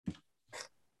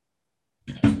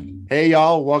Hey,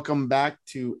 y'all. Welcome back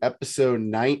to episode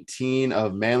 19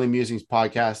 of Manly Musings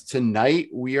podcast. Tonight,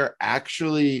 we are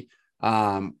actually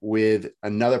with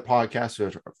another podcast, so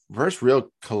first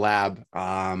real collab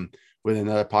with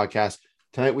another podcast.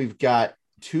 Tonight, we've got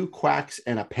two quacks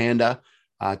and a panda,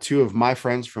 two of my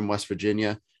friends from West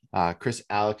Virginia, Chris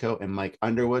Alico and Mike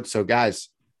Underwood. So, guys,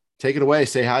 take it away.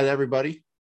 Say hi to everybody.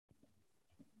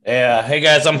 Yeah. Hey,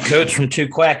 guys, I'm Coach from Two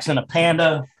Quacks and a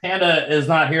Panda. Panda is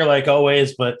not here like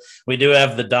always, but we do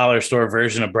have the dollar store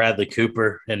version of Bradley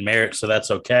Cooper in Merritt, so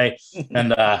that's okay.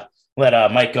 And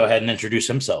let Mike go ahead and introduce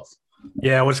himself.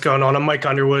 Yeah, what's going on? I'm Mike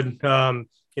Underwood.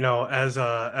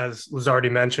 As was already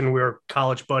mentioned, we're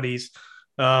college buddies.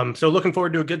 So looking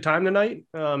forward to a good time tonight.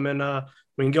 And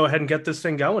we can go ahead and get this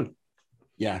thing going.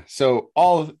 Yeah. So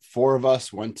all four of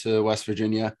us went to West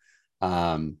Virginia.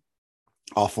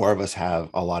 All four of us have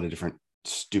a lot of different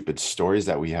stupid stories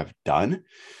that we have done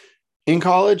in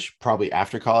college, probably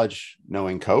after college.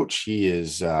 Knowing Coach, he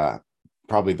is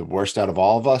probably the worst out of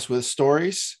all of us with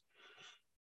stories.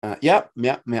 Yeah,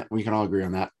 we can all agree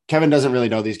on that. Kevin doesn't really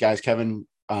know these guys. Kevin,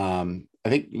 I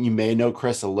think you may know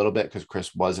Chris a little bit because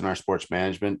Chris was in our sports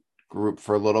management group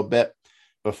for a little bit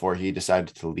before he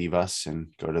decided to leave us and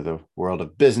go to the world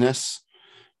of business.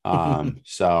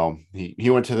 So he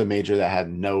went to the major that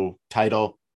had no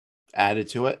title added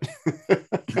to it.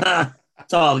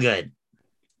 It's all good.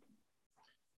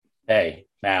 Hey,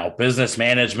 now business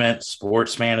management,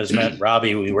 sports management,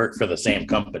 Robbie, we work for the same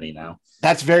company now.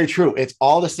 That's very true. It's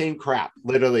all the same crap.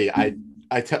 Literally, I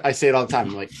say it all the time.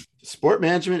 I'm like, sport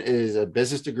management is a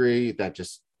business degree that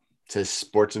just says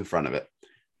sports in front of it.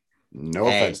 No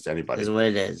offense to anybody. It is what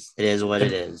it is. It is what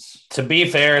it is. To be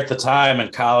fair, at the time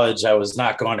in college, I was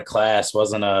not going to class,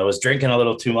 was drinking a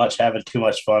little too much, having too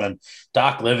much fun. And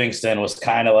Doc Livingston was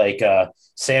kind of like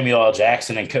Samuel L.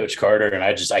 Jackson and Coach Carter. And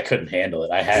I couldn't handle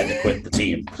it. I had to quit the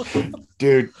team.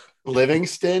 Dude,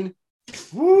 Livingston,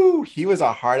 woo, he was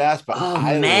a hard ass, but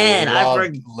I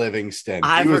loved Livingston.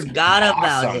 I forgot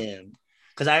about him.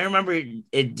 Because I remember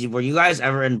were you guys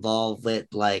ever involved with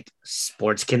like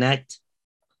Sports Connect?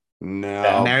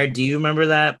 No. Merritt, do you remember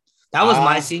that? That was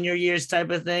my senior year's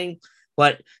type of thing.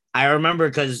 But I remember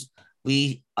because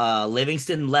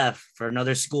Livingston left for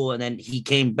another school and then he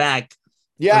came back.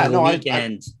 Yeah, for the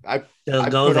weekend I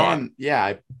go put there. on.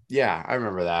 Yeah, I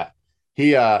remember that.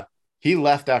 He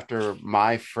left after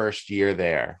my first year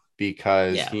there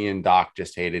because he and Doc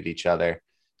just hated each other.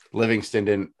 Livingston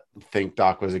didn't think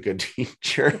Doc was a good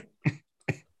teacher.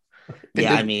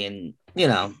 I mean,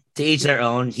 to each their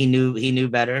own. He knew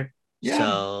better. Yeah.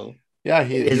 So yeah,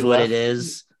 it is what it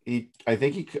is. I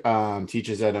think he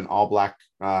teaches at an all-black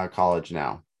college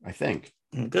now. I think.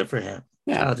 Good for him.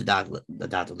 Yeah. Shout out to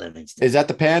Dr. Livingston. Is that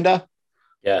the panda?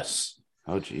 Yes.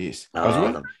 Oh, geez.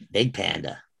 The big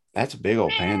panda. That's a big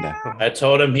old panda. I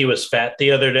told him he was fat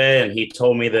the other day, and he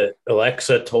told me that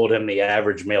Alexa told him the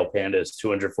average male panda is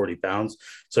 240 pounds.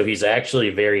 So he's actually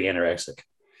very anorexic.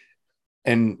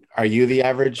 And are you the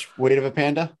average weight of a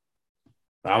panda?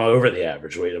 I'm over the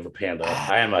average weight of a panda.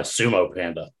 I am a sumo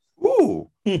panda.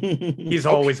 Ooh. He's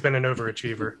always been an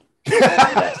overachiever.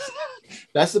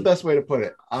 That's the best way to put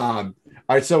it. All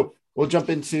right, so we'll jump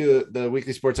into the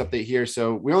weekly sports update here.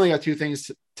 So we only got two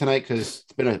things tonight because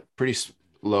it's been a pretty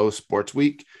slow sports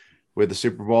week with the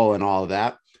Super Bowl and all of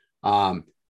that.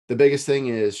 The biggest thing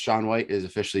is Shaun White is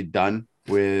officially done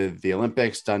with the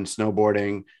Olympics, done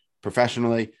snowboarding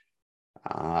professionally.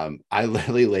 I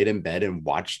literally laid in bed and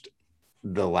watched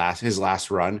his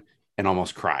last run and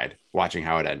almost cried watching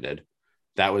how it ended.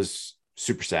 That was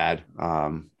super sad.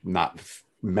 Not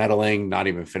medaling, not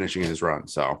even finishing his run.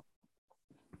 So,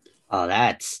 oh,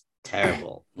 that's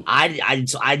terrible. I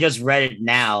just read it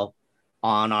now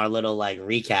on our little like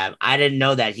recap. I didn't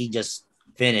know that he just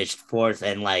finished fourth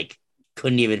and like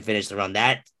couldn't even finish the run.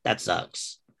 That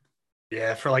sucks.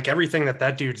 Yeah, for like everything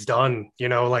that dude's done,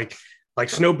 like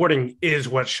snowboarding is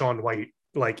what Shaun White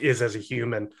like is as a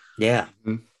human. Yeah.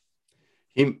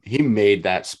 He made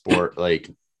that sport like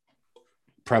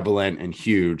prevalent and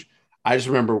huge. I just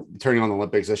remember turning on the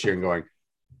Olympics this year and going,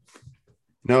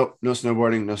 no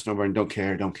snowboarding, don't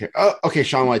care. Oh, okay,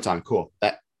 Shaun White's on, cool.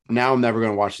 That now I'm never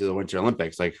going to watch the Winter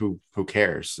Olympics. Like who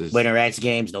cares? Winter X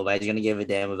Games, nobody's going to give a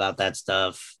damn about that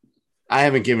stuff. I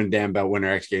haven't given a damn about Winter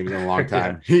X Games in a long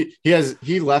time.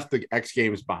 He left the X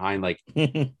Games behind like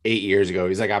 8 years ago.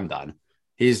 He's like, I'm done.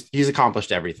 He's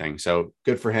accomplished everything. So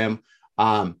good for him.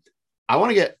 I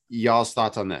want to get y'all's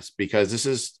thoughts on this because this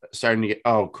is starting to get.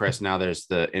 Oh, Chris, now there's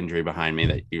the injury behind me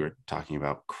that you were talking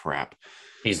about. Crap.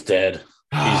 He's dead.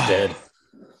 He's dead.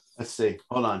 Let's see.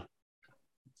 Hold on.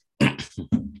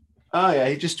 Oh yeah,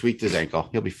 he just tweaked his ankle.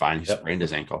 He'll be fine. He sprained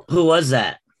his ankle. Who was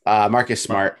that? Marcus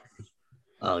Smart.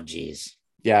 Oh, geez.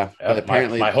 Yeah, but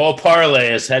apparently my whole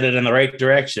parlay is headed in the right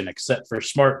direction, except for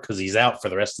Smart because he's out for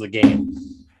the rest of the game.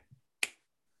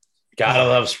 Gotta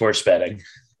love sports betting.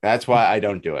 That's why I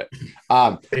don't do it.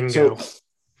 Bingo. So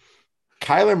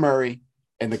Kyler Murray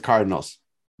and the Cardinals.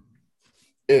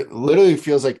 It literally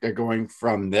feels like they're going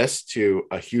from this to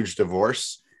a huge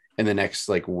divorce in the next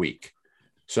like week.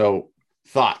 So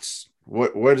thoughts?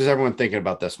 What is everyone thinking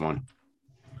about this one?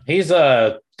 He's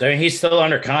still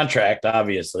under contract,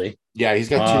 obviously. Yeah, he's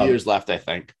got 2 years left, I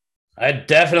think. I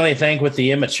definitely think with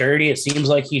the immaturity it seems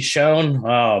like he's shown,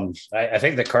 I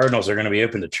think the Cardinals are going to be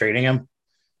open to trading him.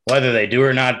 Whether they do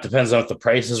or not depends on if the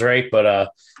price is right. But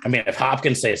I mean, if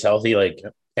Hopkins stays healthy, like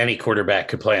any quarterback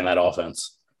could play in that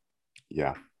offense.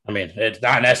 Yeah. I mean, it's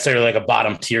not necessarily like a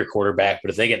bottom tier quarterback,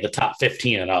 but if they get the top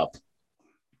 15 and up.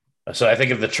 So I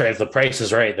think if the price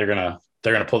is right, they're gonna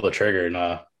pull the trigger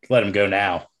and let him go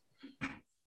now.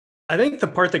 I think the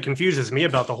part that confuses me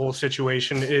about the whole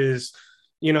situation is,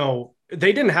 they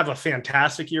didn't have a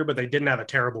fantastic year, but they didn't have a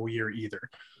terrible year either.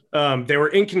 They were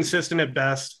inconsistent at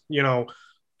best.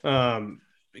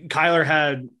 Kyler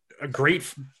had a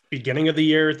great beginning of the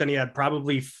year. Then he had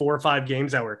probably 4 or 5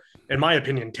 games that were, in my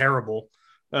opinion, terrible.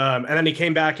 And then he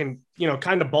came back and,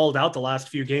 kind of balled out the last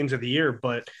few games of the year.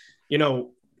 But,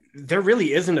 there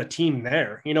really isn't a team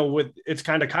there, it's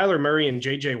kind of Kyler Murray and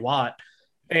JJ Watt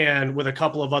and with a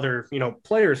couple of other,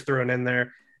 players thrown in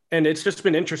there. And it's just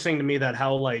been interesting to me that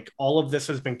how like all of this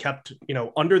has been kept,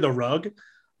 under the rug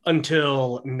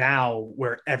until now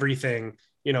where everything,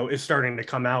 is starting to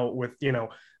come out with,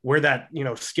 where that,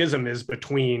 schism is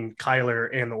between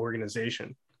Kyler and the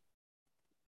organization.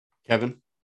 Kevin?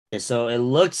 So it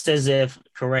looks as if,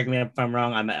 correct me if I'm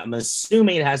wrong, I'm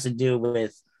assuming it has to do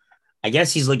with, I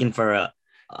guess he's looking for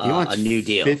a new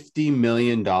deal. $50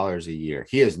 million a year.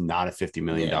 He is not a $50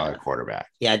 million quarterback.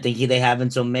 Yeah, I think they have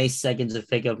until May 2nd to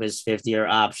pick up his 5th-year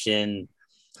option.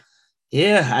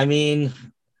 Yeah, I mean,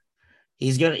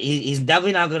 he's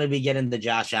definitely not going to be getting the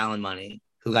Josh Allen money,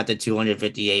 who got the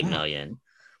 $258 million.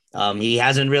 He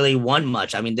hasn't really won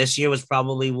much. I mean, this year was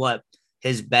probably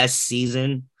his best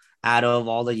season out of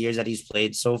all the years that he's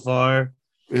played so far.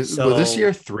 Was this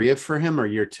year 3 for him or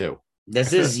year 2?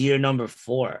 This is year number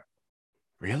 4.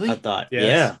 Really? I thought.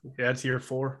 Yeah, it's year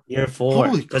 4. Year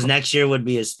 4. Because next year would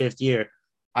be his 5th year.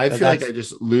 I feel like I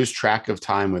just lose track of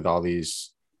time with all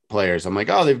these players. I'm like,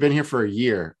 oh, they've been here for a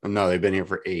year. No, they've been here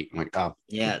for 8. I'm like, oh.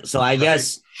 Yeah. So I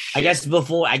guess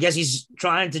he's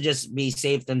trying to just be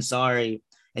safe than sorry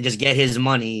and just get his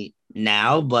money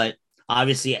now. But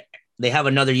obviously they have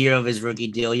another year of his rookie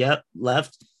deal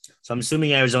left. So I'm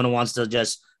assuming Arizona wants to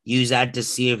just use that to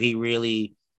see if he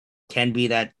really can be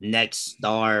that next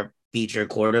star feature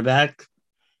quarterback.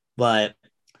 But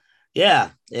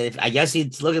yeah, I guess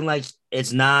it's looking like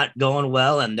it's not going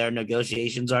well and their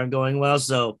negotiations aren't going well.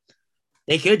 So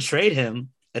they could trade him.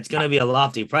 It's going to be a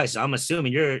lofty price. So I'm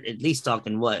assuming you're at least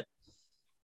talking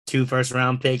 2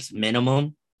 first-round picks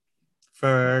minimum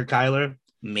for Kyler.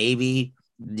 Maybe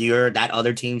you're that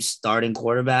other team's starting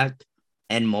quarterback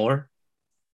and more.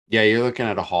 Yeah, you're looking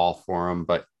at a haul for him,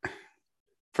 but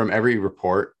from every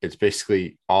report, it's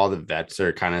basically all the vets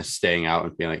are kind of staying out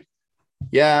and being like,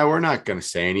 yeah, we're not going to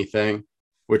say anything,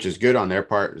 which is good on their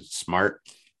part. It's smart.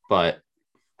 But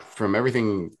from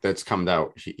everything that's come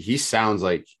out, he sounds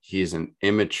like he's an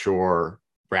immature,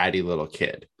 bratty little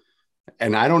kid.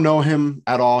 And I don't know him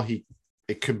at all.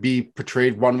 It could be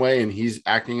portrayed one way and he's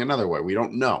acting another way. We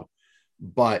don't know.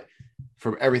 But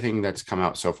from everything that's come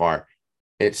out so far,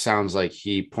 it sounds like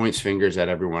he points fingers at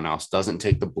everyone else, doesn't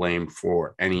take the blame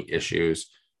for any issues.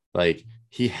 Like,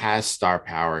 he has star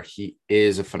power. He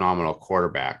is a phenomenal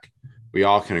quarterback. We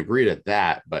all can agree to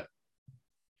that, but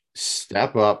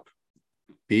step up,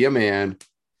 be a man,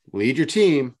 lead your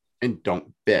team, and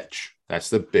don't bitch.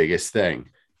 That's the biggest thing.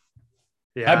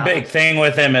 Yeah. My big thing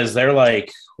with him is they're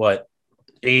like,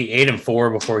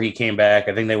 8-4 before he came back.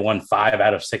 I think they won 5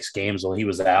 out of 6 games while he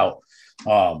was out.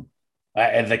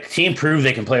 The team proved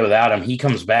they can play without him. He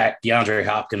comes back. DeAndre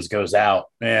Hopkins goes out,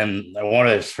 and one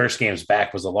of his first games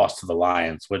back was a loss to the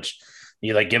Lions, which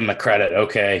you give him the credit.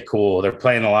 Okay, cool. They're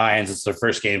playing the Lions. It's their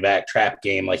first game back, trap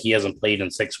game. He hasn't played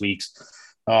in 6 weeks.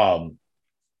 And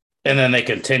then they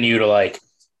continue to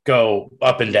go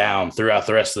up and down throughout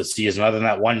the rest of the season. Other than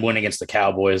that one win against the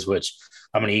Cowboys, which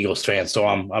I'm an Eagles fan, so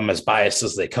I'm as biased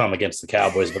as they come against the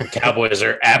Cowboys. But the Cowboys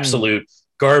are absolute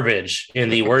garbage in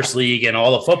the worst league in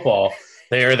all of football.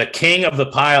 They are the king of the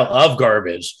pile of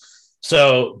garbage.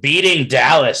 So beating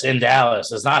Dallas in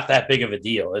Dallas is not that big of a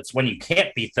deal. It's when you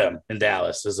can't beat them in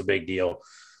Dallas is a big deal.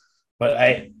 But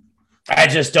I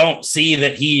just don't see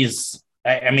that he's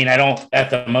I mean, I don't at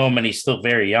the moment. He's still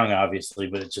very young, obviously,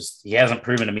 but it's just he hasn't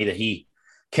proven to me that he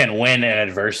can win in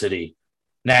adversity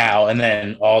now. And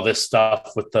then all this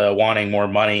stuff with the wanting more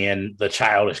money and the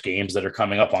childish games that are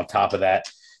coming up on top of that.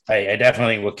 I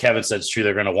definitely think what Kevin said is true.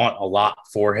 They're going to want a lot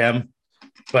for him.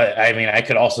 But I mean, I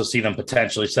could also see them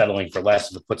potentially settling for less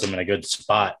if it puts them in a good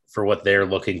spot for what they're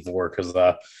looking for. Because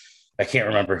I can't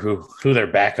remember who their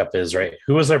backup is, right?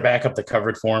 Who was their backup that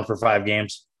covered for him for 5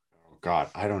 games? God,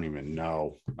 I don't even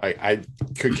know. I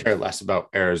could care less about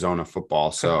Arizona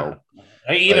football. So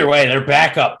either way, their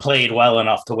backup played well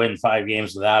enough to win 5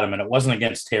 games without him, and it wasn't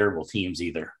against terrible teams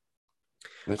either.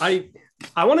 I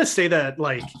want to say that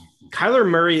like Kyler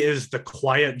Murray is the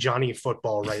quiet Johnny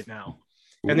football right now.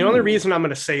 And the only reason I'm going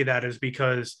to say that is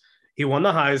because he won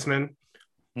the Heisman,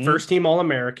 first team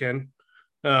All-American,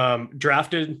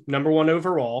 drafted number 1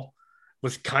 overall,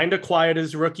 was kind of quiet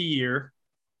his rookie year.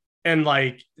 And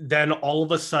like, then all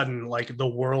of a sudden, like the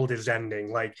world is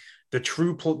ending. Like the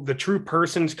true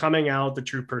person's coming out, the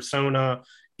true persona,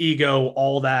 ego,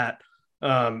 all that.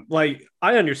 Like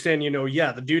I understand,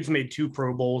 the dude's made 2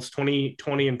 Pro Bowls,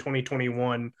 2020 and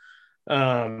 2021.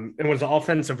 And was the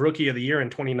offensive rookie of the year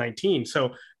in 2019.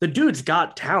 So the dude's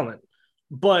got talent,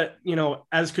 but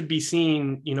as could be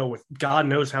seen, with God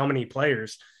knows how many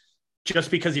players,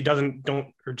 just because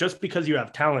just because you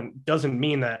have talent doesn't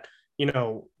mean that,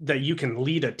 that you can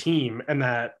lead a team and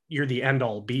that you're the end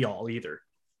all be all either.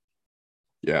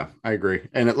 Yeah, I agree.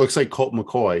 And it looks like Colt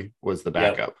McCoy was the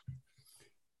backup. Yep.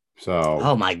 So,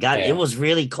 oh my God, It was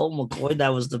really Colt McCoy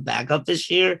that was the backup this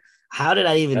year. How did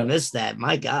I even miss that?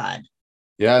 My God.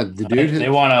 Yeah, the dude. They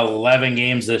won 11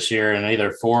 games this year, and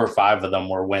either 4 or 5 of them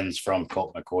were wins from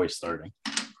Colt McCoy starting.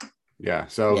 Yeah.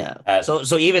 So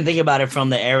So even think about it from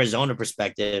the Arizona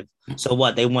perspective. So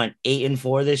what, they went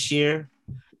 8-4 this year?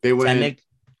 They went.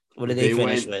 What did they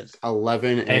finish with?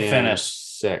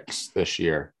 11-6 this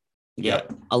year. Yeah,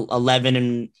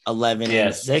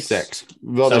 11-6. 6.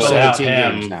 Well, there's 17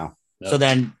 games now. Yep. So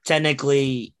then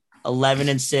technically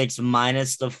 11-6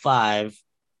 minus the 5.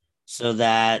 So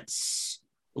that's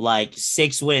like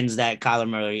 6 wins that Kyler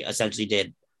Murray essentially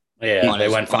did. Yeah, they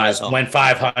went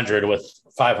 500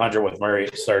 with Murray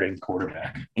starting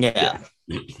quarterback. Yeah.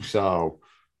 So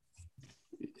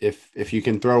if you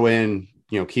can throw in,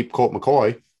 keep Colt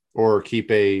McCoy or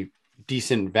keep a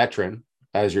decent veteran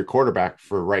as your quarterback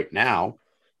for right now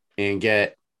and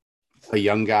get a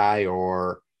young guy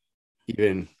or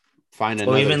even find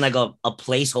another. Or even like a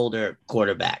placeholder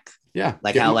quarterback. Yeah.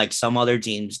 Like how like some other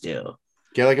teams do.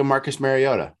 Get like a Marcus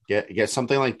Mariota. Get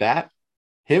something like that.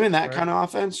 Him in that kind of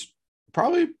offense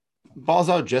probably balls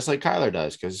out just like Kyler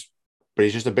does, but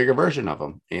he's just a bigger version of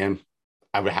him. And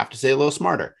I would have to say a little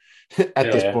smarter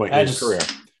at this point in his career.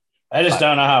 I just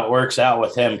don't know how it works out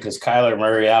with him because Kyler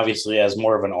Murray obviously has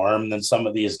more of an arm than some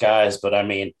of these guys. But I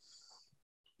mean,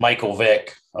 Michael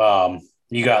Vick,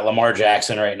 you got Lamar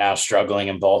Jackson right now struggling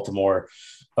in Baltimore.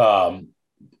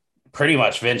 Pretty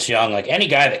much Vince Young, like any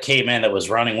guy that came in that was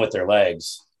running with their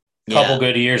legs, couple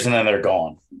good years and then they're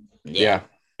gone. Yeah.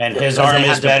 And his arm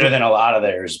is better than a lot of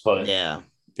theirs, but yeah.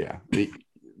 The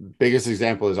biggest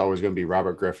example is always going to be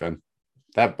Robert Griffin.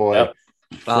 That boy,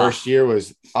 first year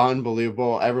was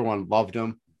unbelievable. Everyone loved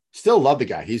him. Still love the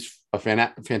guy. He's a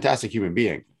fantastic human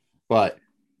being. But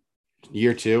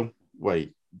year 2,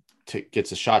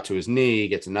 gets a shot to his knee,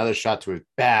 gets another shot to his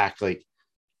back. Like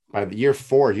by the year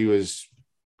 4, he was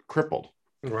crippled.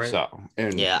 Right. So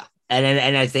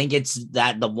and I think it's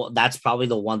that's probably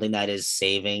the one thing that is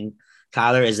saving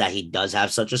Kyler is that he does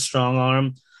have such a strong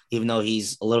arm, even though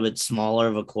he's a little bit smaller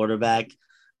of a quarterback.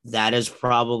 That is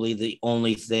probably the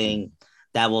only thing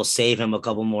that will save him a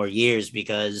couple more years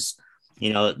because,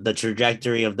 the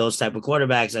trajectory of those type of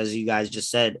quarterbacks, as you guys just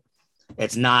said,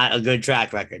 it's not a good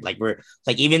track record. Like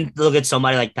even look at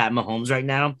somebody like Pat Mahomes right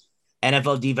now,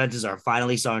 NFL defenses are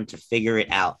finally starting to figure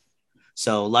it out.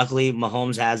 So luckily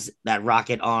Mahomes has that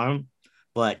rocket arm,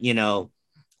 but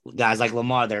guys like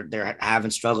Lamar, they're having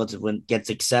struggled to get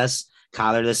success.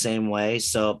 Kyler the same way.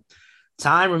 So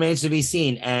time remains to be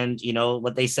seen. And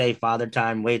what they say, Father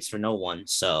Time waits for no one.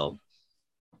 So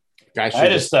guys should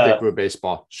just stick with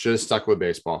baseball. Should have stuck with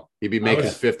baseball. He'd be making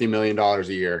 $50 million a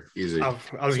year easy.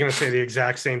 I was going to say the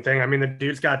exact same thing. I mean, the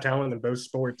dude's got talent in both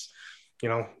sports.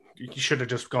 You should have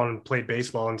just gone and played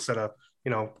baseball instead of,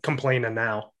 complaining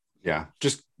now. Yeah.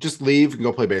 Just leave and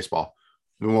go play baseball.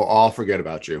 And we'll all forget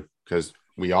about you because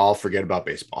we all forget about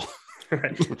baseball.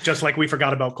 Right. Just like we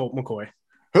forgot about Colt McCoy.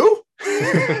 Who?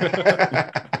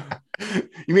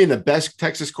 You mean the best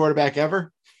Texas quarterback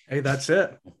ever? Hey, that's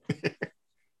it.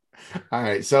 All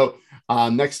right. So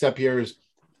next step here is,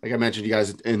 like I mentioned, you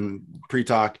guys in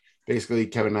pre-talk, basically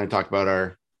Kevin and I talked about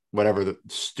our whatever the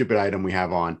stupid item we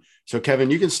have on. So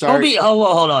Kevin, you can Don't start. be. Oh,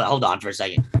 well, hold on for a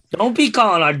second. Don't be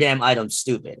calling our damn items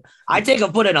stupid. I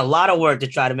put in a lot of work to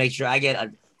try to make sure I get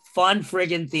a fun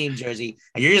friggin' theme jersey,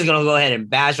 and you're just gonna go ahead and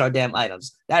bash our damn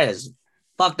items. That is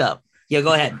fucked up. Yeah,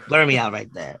 go ahead, blur me out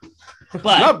right there. But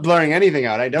I'm not blurring anything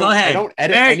out. I don't. go ahead. I don't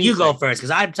edit. Barrett, anything. you go first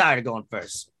because I'm tired of going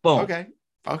first. Boom.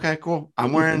 Okay, cool.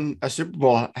 I'm wearing a Super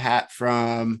Bowl hat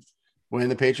from when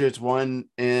the Patriots won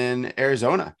in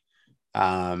Arizona.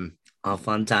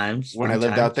 Fun times when I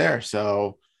lived out there.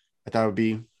 So I thought it would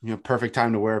be perfect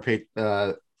time to wear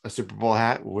a Super Bowl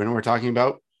hat when we're talking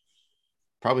about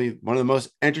probably one of the most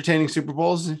entertaining Super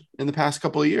Bowls in the past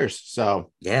couple of years.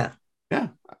 So yeah, I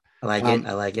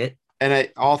like it. And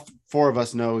all four of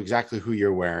us know exactly who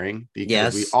you're wearing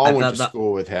because we Yes, all went to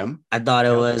school with him. I thought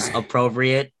it was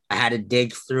appropriate. I had to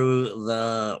dig through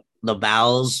the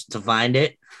bowels to find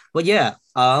it. But yeah,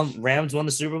 Rams won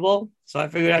the Super Bowl, so I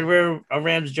figured I'd wear a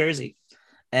Rams jersey.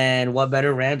 And what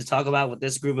better Ram to talk about with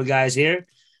this group of guys here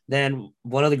than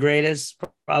one of the greatest,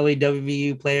 probably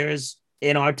WVU players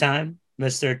in our time,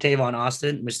 Mr. Tavon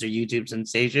Austin, Mr. YouTube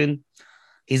sensation.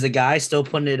 He's the guy still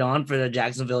putting it on for the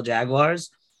Jacksonville Jaguars,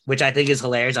 which I think is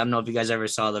hilarious. I don't know if you guys ever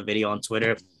saw the video on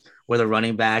Twitter where the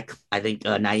running back, I think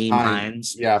Nyheim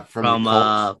Hines, from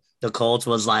the Colts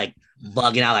was like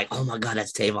bugging out, like, "Oh my God,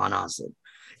 that's Tavon Austin.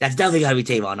 That's definitely gotta be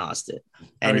Tavon Austin."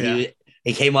 And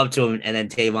he came up to him, and then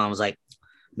Tavon was like,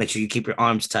 "Make sure you keep your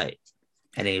arms tight."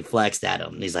 And he flexed at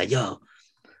him. And he's like, "Yo,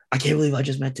 I can't believe I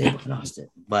just met Tavon Austin."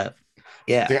 But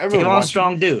yeah, Tavon's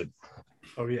strong dude.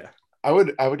 Oh yeah. I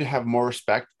would have more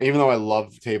respect, even though I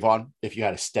love Tavon, if you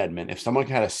had a Stedman. If someone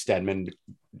had a Stedman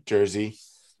jersey,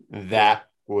 that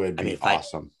would be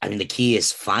awesome. The key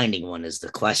is finding one is the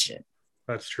question.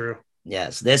 That's true.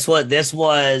 Yes. This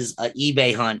was an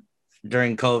eBay hunt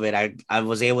during COVID. I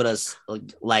was able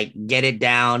to get it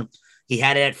down. He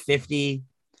had it at 50.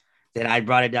 Then I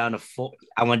brought it down to 4.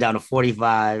 I went down to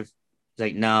 45. He's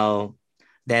like, no.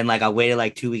 Then I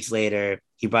waited 2 weeks later.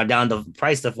 He brought down the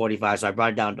price to 45, so I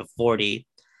brought it down to 40.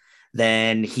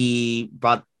 Then he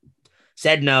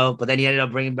said no, but then he ended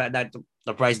up bringing back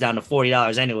the price down to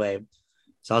 $40 anyway.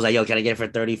 So I was like, yo, can I get it for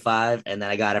 35? And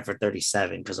then I got it for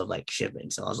 37 because of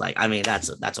shipping. So I was like,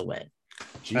 that's a win.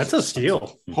 Jesus. That's a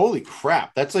steal. Holy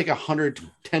crap. That's like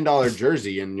 $110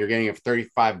 jersey and you're getting it for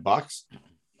 $35.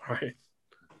 Right.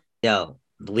 Yo,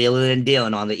 wheeling and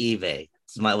dealing on the eBay.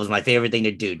 It was my favorite thing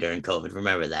to do during COVID.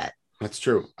 Remember that. That's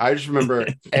true. I just remember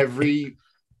every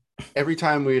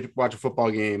time we'd watch a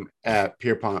football game at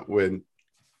Pierpont when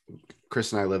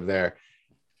Chris and I lived there,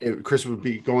 Chris would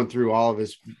be going through all of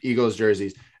his Eagles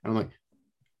jerseys. And I'm like,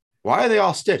 why are they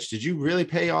all stitched? Did you really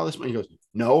pay all this money? He goes,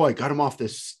 no, I got them off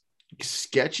this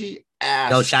sketchy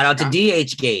ass. Yo, shout out to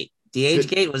DHgate.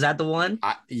 DHgate, was that the one?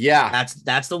 Yeah.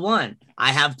 That's the one.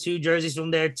 I have 2 jerseys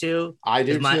from there too. I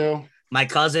do too. My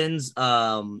cousin,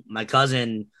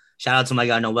 shout out to my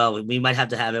guy Noel. We might have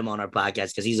to have him on our podcast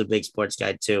because he's a big sports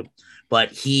guy too. But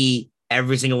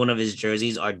every single one of his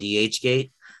jerseys are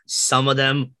DHgate. Some of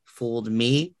them fooled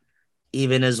me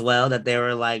even as well, that they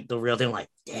were the real thing.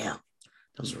 Damn,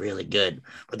 that was really good.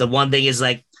 But the one thing is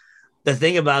the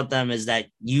thing about them is that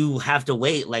you have to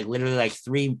wait literally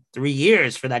 3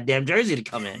 years for that damn jersey to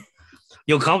come in.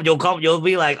 You'll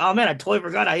be like, oh man, I totally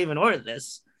forgot I even ordered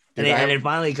this. And it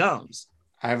finally comes.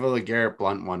 I have a LeGarrette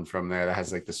Blount one from there that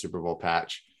has the Super Bowl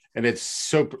patch, and it's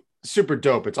super, super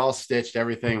dope. It's all stitched,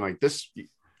 everything. This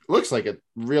looks like a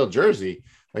real jersey.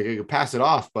 You could pass it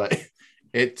off, but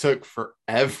it took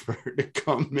forever to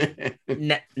come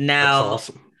in. Now,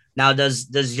 awesome. Now,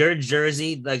 does your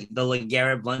jersey, the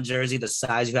LeGarrette Blount jersey, the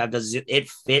size you have, does it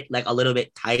fit a little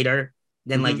bit tighter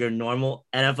than your normal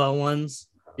NFL ones?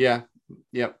 Yeah.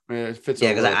 Yep. It fits.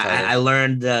 Yeah, because I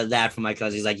learned that from my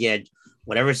cousin. He's like, yeah,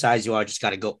 whatever size you are, just got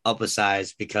to go up a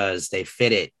size because they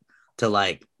fit it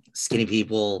to skinny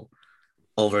people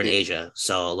over in Asia.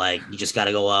 So you just got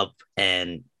to go up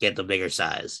and get the bigger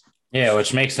size. Yeah,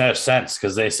 which makes no sense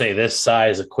because they say this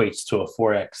size equates to a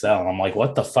 4XL. I'm like,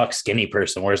 what the fuck, skinny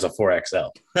person? Where's a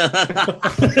 4XL?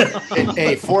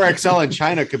 Hey, 4XL in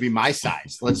China could be my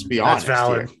size. Let's be honest. That's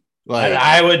valid. Here.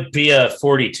 I would be a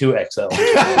 42XL.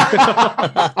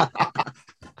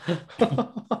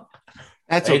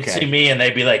 That's They'd okay. see me and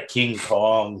they'd be like King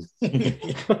Kong.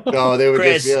 No, they would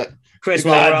just be like, Chris,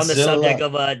 while we're on the subject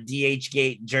of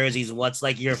DHgate jerseys, what's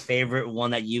your favorite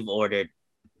one that you've ordered?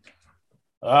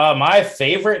 My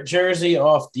favorite jersey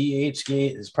off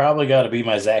DHgate is probably got to be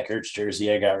my Zach Ertz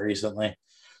jersey I got recently.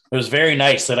 It was very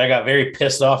nice that I got very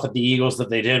pissed off at the Eagles that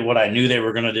they did what I knew they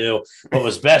were going to do. What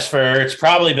was best for Ertz,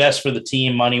 probably best for the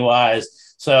team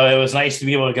money-wise. So it was nice to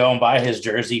be able to go and buy his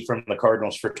jersey from the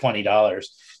Cardinals for $20.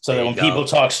 So that when people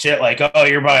talk shit like, "Oh,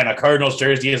 you're buying a Cardinals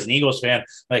jersey as an Eagles fan,"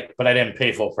 like, but I didn't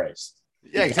pay full price.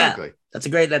 Yeah, exactly. Yeah,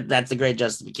 that's a great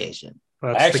justification.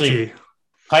 That's Actually, the key.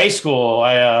 high school,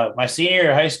 my senior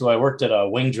year of high school, I worked at a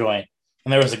wing joint,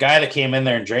 and there was a guy that came in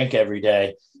there and drank every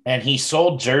day, and he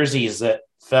sold jerseys that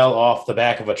fell off the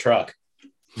back of a truck.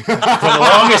 For the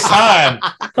longest time,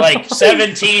 like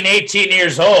 17, 18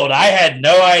 years old, I had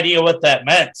no idea what that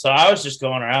meant. So I was just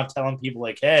going around telling people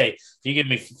like, "Hey, if you give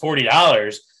me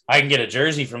 $40, I can get a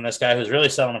jersey from this guy who's really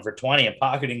selling them for 20 and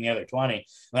pocketing the other 20." And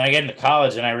then I get into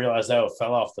college and I realized that it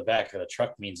fell off the back of the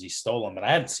truck means he stole them. But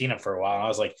I hadn't seen him for a while. And I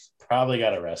was like, probably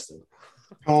got arrested.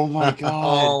 Oh my god!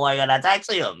 Oh my god, that's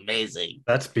actually amazing.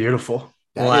 That's beautiful.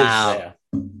 Wow. Yeah.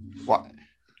 Well,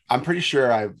 I'm pretty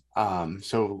sure I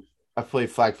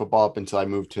played flag football up until I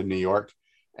moved to New York,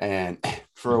 and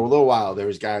for a little while there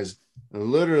was guys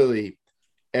literally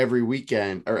every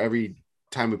weekend or every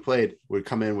time we played would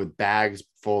come in with bags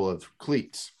full of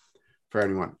cleats for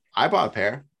anyone. I bought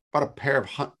a pair of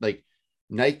like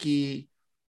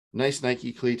nice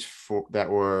Nike cleats that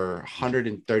were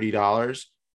 $130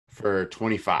 for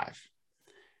 $25.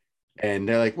 And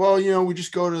they're like, "Well, we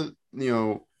just go to,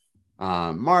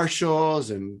 Marshalls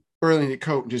and Burlington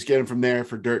Coat and just get them from there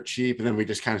for dirt cheap. And then we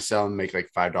just kind of sell and make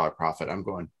like $5 profit." I'm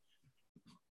going,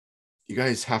 you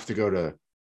guys have to go to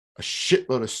a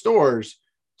shitload of stores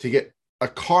to get a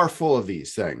car full of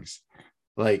these things.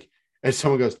 Like, and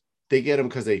someone goes, "They get them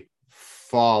because they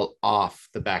fall off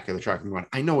the back of the truck." I'm going,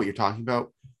 I know what you're talking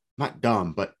about. I'm not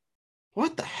dumb, but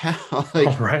what the hell? Like,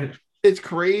 All right. it's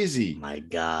crazy. My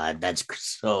God, that's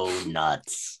so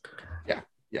nuts. Yeah.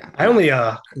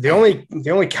 The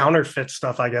only counterfeit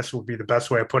stuff, I guess, would be the best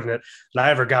way of putting it, that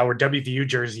I ever got were WVU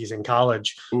jerseys in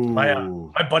college. My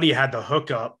buddy had the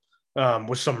hookup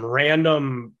with some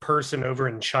random person over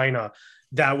in China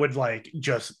that would like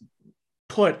just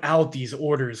put out these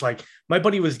orders. Like my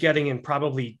buddy was getting in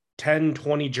probably 10,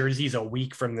 20 jerseys a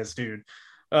week from this dude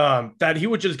that he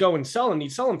would just go and sell, and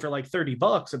he'd sell them for like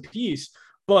 $30 a piece.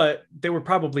 But they were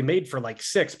probably made for like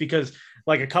 $6 because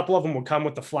like a couple of them would come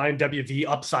with the flying WV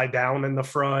upside down in the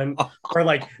front, or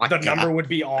like the number would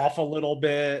be off a little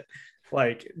bit,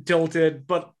 like tilted.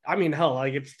 But I mean, hell,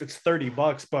 like it's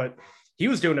 $30, but he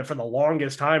was doing it for the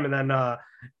longest time. And then the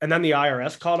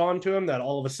IRS caught on to him that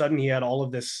all of a sudden he had all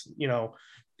of this,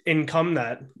 income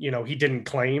that, he didn't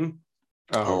claim.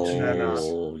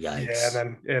 Yikes. Yeah, and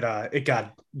then it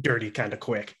got dirty kind of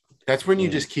quick. That's when you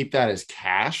just keep that as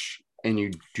cash and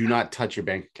you do not touch your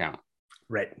bank account.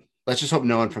 Right. Let's just hope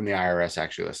no one from the IRS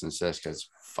actually listens to this, because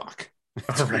fuck.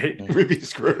 Right. We'd be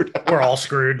screwed. We're all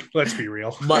screwed. Let's be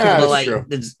real. But like true.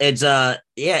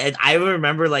 I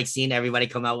remember like seeing everybody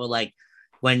come out with like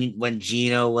when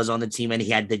Gino was on the team and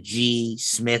he had the G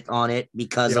Smith on it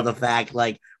because of the fact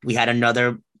like we had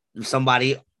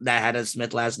somebody that had a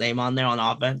Smith last name on there on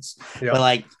offense. But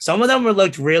like some of them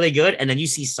looked really good, and then you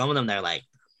see some of them they're like,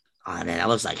 "Oh man, that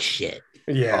looks like shit."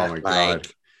 Yeah. Oh my god.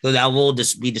 So that will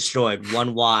just be destroyed.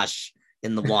 One wash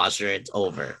in the washer, it's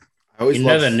over.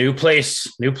 The new place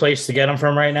to get them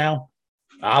from right now?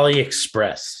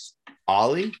 AliExpress.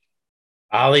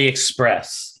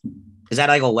 AliExpress. Is that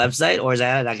like a website or is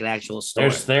that like an actual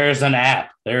store? There's an app.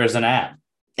 There is an app.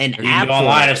 An you app go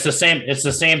online. It's the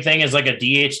same thing as like a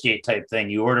DHgate type thing.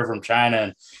 You order from China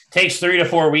and it takes 3 to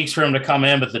 4 weeks for them to come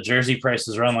in, but the jersey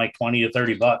prices run like $20 to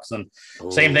 $30. And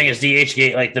same thing as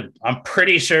DHgate. I'm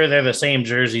pretty sure they're the same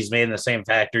jerseys made in the same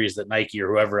factories that Nike or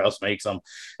whoever else makes them.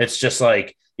 It's just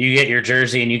like you get your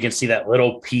jersey and you can see that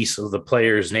little piece of the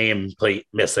player's name plate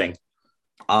missing.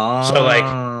 So like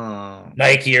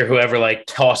Nike or whoever like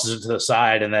tosses it to the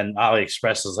side, and then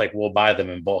AliExpress is like, we'll buy them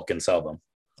in bulk and sell them.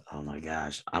 Oh my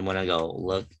gosh. I'm going to go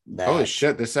look that. Holy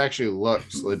shit. This actually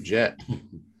looks legit.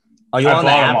 Are you on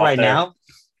the app right now?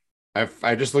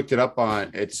 I just looked it up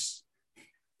on is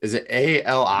it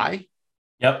ALI?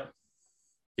 Yep.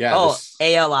 Yeah.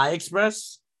 ALI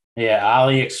Express? Yeah.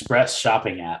 AliExpress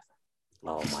shopping app.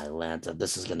 Oh my Lanta.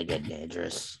 This is going to get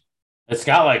dangerous. It's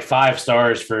got like 5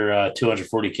 stars for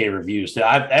 240K reviews.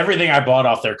 Everything I bought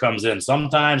off there comes in.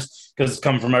 Sometimes because it's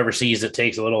come from overseas, it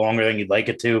takes a little longer than you'd like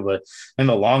it to. But then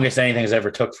the longest anything's ever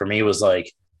took for me was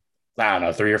like, I don't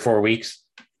know, 3 or 4 weeks.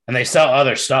 And they sell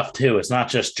other stuff too. It's not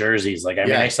just jerseys. Like, I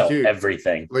mean, they sell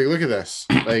everything. Like, look at this.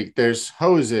 Like, there's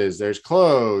hoses, there's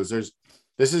clothes,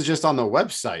 this is just on the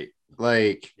website.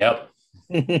 Like, yep.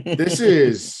 This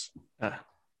is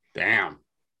damn.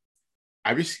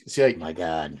 I just see, like, my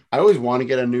God, I always want to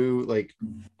get a new like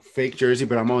fake jersey,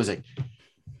 but I'm always like,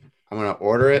 I'm gonna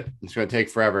order it. It's gonna take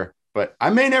forever, but I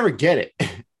may never get it.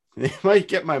 They might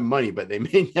get my money, but they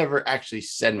may never actually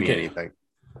send me anything.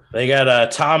 They got a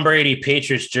Tom Brady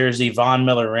Patriots jersey, Von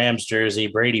Miller Rams jersey,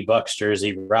 Brady Bucks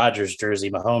jersey, Rodgers jersey,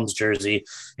 Mahomes jersey,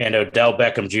 and Odell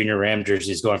Beckham Jr. Ram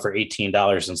jersey is going for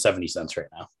 $18.70 right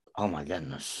now. Oh my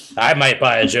goodness! I might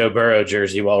buy a Joe Burrow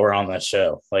jersey while we're on that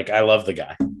show. Like, I love the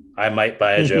guy. I might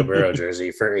buy a Joe Burrow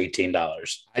jersey for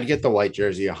 $18. I'd get the white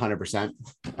jersey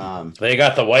 100%. They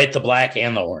got the white, the black,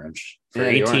 and the orange for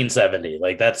 $18.70.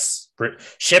 Like, that's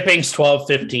shipping's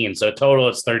 $12.15, so total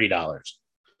it's $30.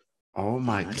 Oh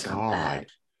my God!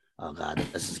 Oh God,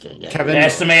 this is gonna get Kevin.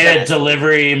 Estimated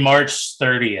delivery March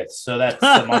 30th, so that's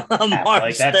the month.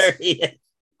 March 30th.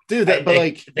 Dude,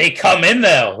 they come in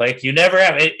though. Like, you never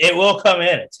have it. It will come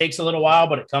in. It takes a little while,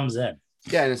 but it comes in.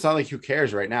 Yeah, and it's not like who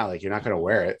cares right now. Like, you're not going to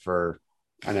wear it for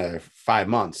another 5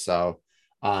 months. So,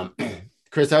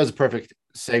 Chris, that was a perfect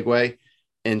segue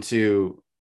into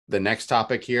the next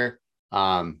topic here.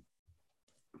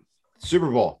 Super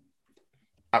Bowl.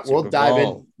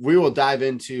 We will dive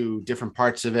into different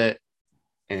parts of it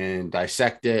and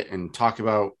dissect it and talk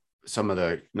about some of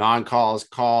the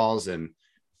calls, and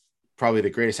probably the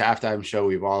greatest halftime show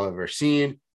we've all ever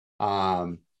seen.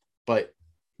 But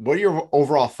what are your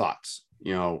overall thoughts,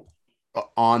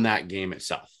 on that game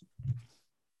itself?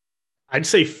 I'd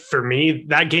say for me,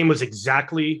 that game was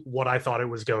exactly what I thought it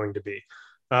was going to be.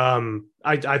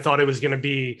 I thought it was going to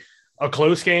be a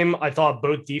close game. I thought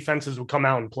both defenses would come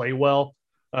out and play well.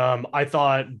 I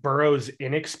thought Burrow's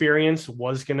inexperience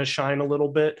was going to shine a little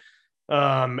bit.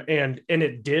 And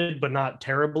it did, but not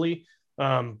terribly.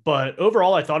 But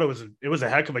overall, I thought it was a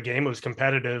heck of a game. It was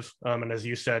competitive. And as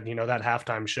you said, that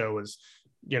halftime show was,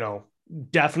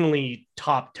 definitely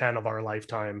top 10 of our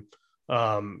lifetime,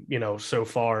 so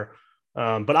far.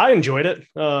 But I enjoyed it.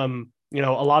 A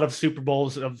lot of Super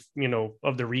Bowls of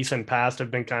the recent past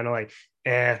have been kind of like,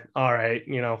 all right,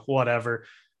 whatever.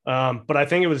 But I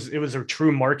think it was a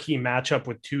true marquee matchup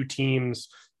with two teams,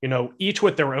 each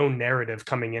with their own narrative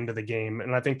coming into the game.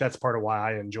 And I think that's part of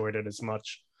why I enjoyed it as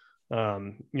much,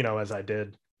 as I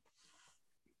did.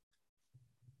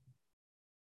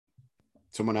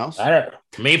 Someone else?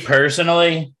 Me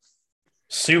personally,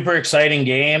 super exciting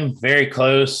game, very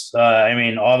close.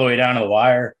 All the way down to the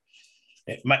wire.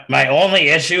 My only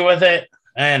issue with it,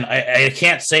 and I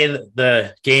can't say that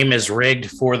the game is rigged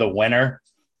for the winner,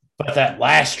 but that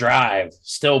last drive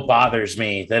still bothers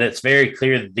me, that it's very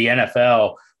clear that the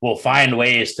NFL will find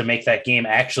ways to make that game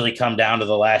actually come down to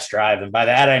the last drive. And by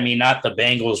that, I mean not the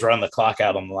Bengals run the clock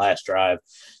out on the last drive.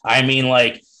 I mean,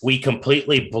 like, we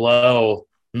completely blow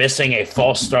missing a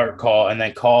false start call and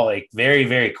then call a very,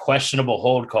 very questionable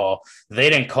hold call they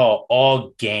didn't call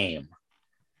all game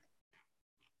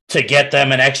to get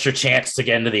them an extra chance to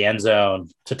get into the end zone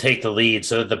to take the lead,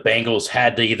 so that the Bengals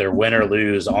had to either win or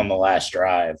lose on the last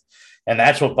drive. And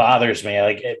that's what bothers me.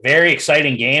 Like, a very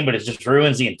exciting game, but it just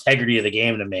ruins the integrity of the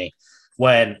game to me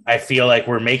when I feel like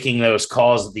we're making those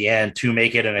calls at the end to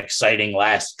make it an exciting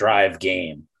last drive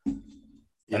game.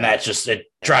 And that just, it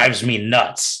drives me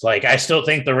nuts. Like, I still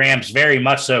think the Rams very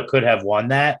much so could have won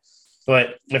that.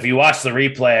 But if you watch the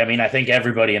replay, I think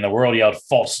everybody in the world yelled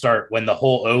false start when the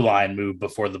whole O-line moved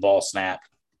before the ball snapped.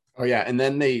 Oh, yeah. And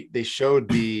then they showed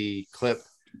the clip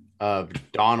of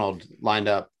Donald lined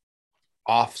up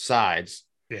off sides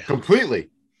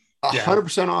completely. 100%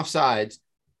 offsides.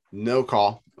 No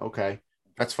call. Okay.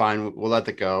 That's fine. We'll let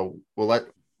that go. We'll let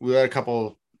a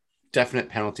couple definite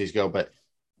penalties go, but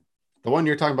the one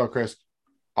you're talking about, Chris,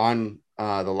 on the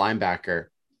linebacker,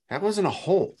 that wasn't a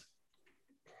hold.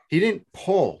 He didn't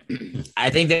pull. I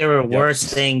think there were worse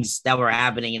things that were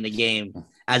happening in the game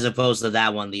as opposed to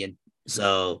that one.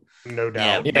 So no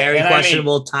doubt, very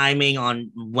questionable timing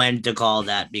on when to call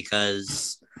that,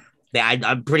 because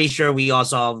I'm pretty sure we all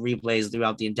saw replays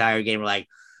throughout the entire game. We're like,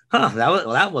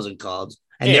 that wasn't called,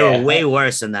 and they were way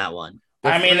worse than that one.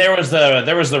 There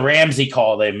was the Ramsey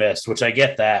call they missed, which I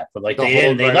get that, but like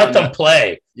they let them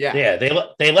play. Yeah.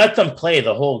 They let them play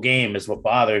the whole game is what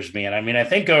bothers me. And I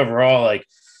think overall, like,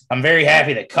 I'm very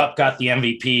happy that Kupp got the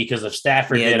MVP, because if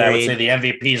Stafford did, I would say the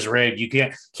MVP is rigged. You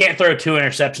can't throw 2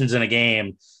 interceptions in a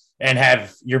game and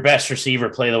have your best receiver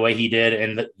play the way he did,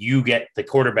 and the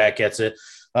quarterback gets it.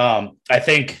 I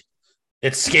think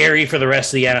it's scary for the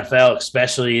rest of the NFL,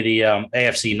 especially the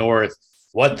AFC North,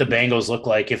 what the Bengals look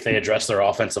like if they address their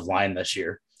offensive line this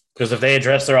year. Because if they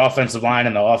address their offensive line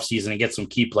in the offseason and get some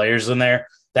key players in there,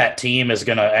 that team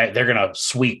they're gonna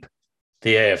sweep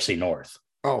the AFC North.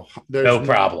 Oh, no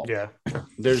problem. Yeah.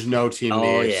 There's no team in the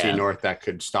AFC North that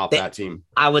could stop that team.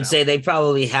 I would say they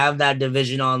probably have that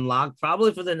division on lock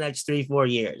probably for the next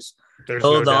 3-4 years.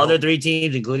 The other 3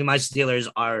 teams, including my Steelers,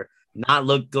 are not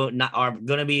look good, not are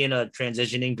going to be in a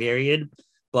transitioning period,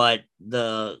 but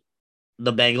the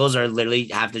Bengals are literally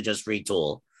have to just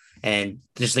retool and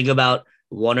just think about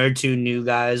one or two new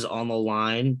guys on the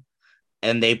line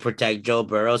and they protect Joe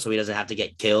Burrow so he doesn't have to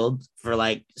get killed for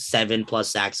like 7+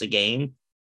 sacks a game.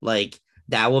 Like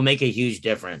that will make a huge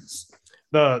difference.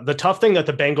 The tough thing that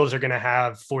the Bengals are going to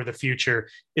have for the future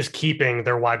is keeping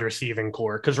their wide receiving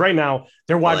core. Because right now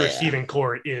their wide receiving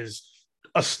core is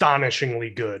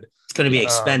astonishingly good. It's going to be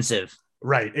expensive.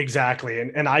 Right, exactly.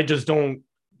 And I just don't,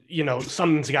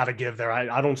 something's got to give there.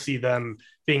 I don't see them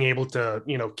being able to,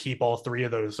 keep all three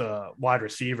of those wide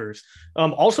receivers.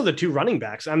 Also the two running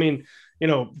backs. I mean,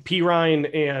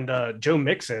 Perine and Joe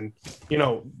Mixon,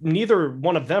 neither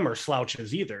one of them are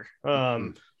slouches either.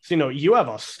 So, you have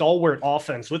a stalwart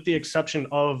offense with the exception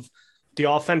of the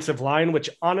offensive line, which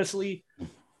honestly,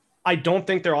 I don't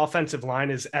think their offensive line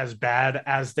is as bad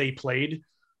as they played,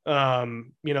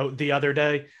 the other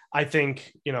day. I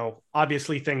think,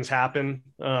 obviously things happen,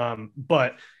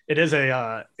 but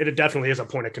it definitely is a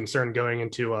point of concern going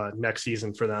into next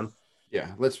season for them.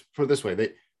 Yeah, let's put it this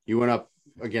way. You went up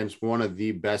against one of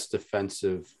the best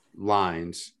defensive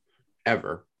lines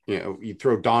ever. You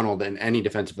throw Donald and any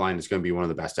defensive line is going to be one of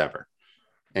the best ever.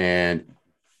 And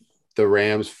the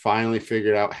Rams finally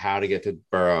figured out how to get to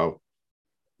Burrow,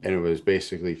 and it was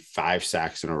basically 5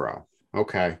 sacks in a row.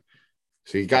 Okay.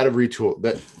 So you got to retool.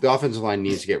 The offensive line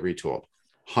needs to get retooled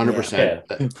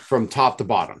 100% from top to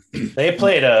bottom. They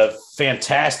played a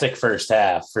fantastic first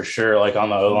half for sure, like on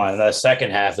the O-line. The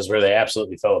second half is where they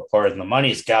absolutely fell apart, and the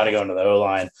money's got to go into the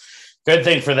O-line. Good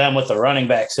thing for them with the running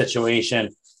back situation.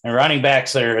 And running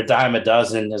backs are a dime a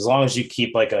dozen as long as you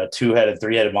keep like a 2-headed,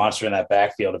 3-headed monster in that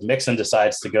backfield. If Mixon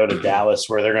decides to go to Dallas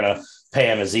where they're going to pay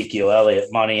him Ezekiel Elliott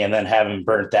money and then have him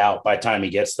burnt out by the time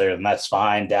he gets there, then that's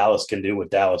fine. Dallas can do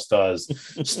what Dallas does.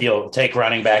 Take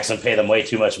running backs and pay them way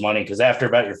too much money because after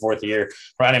about your 4th year,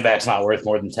 running back's not worth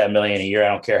more than $10 million a year. I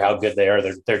don't care how good they are.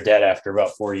 They're dead after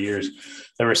about 4 years.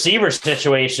 The receiver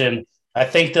situation, I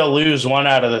think they'll lose 1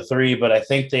 out of the 3, but I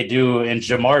think they do in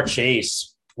Ja'Marr Chase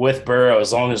with Burrow.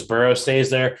 As long as Burrow stays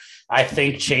there, I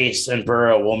think Chase and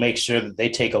Burrow will make sure that they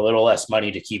take a little less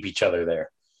money to keep each other there.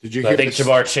 I think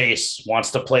Ja'Marr Chase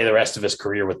wants to play the rest of his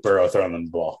career with Burrow throwing them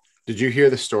the ball. Did you hear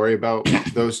the story about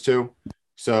those two?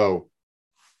 So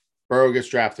Burrow gets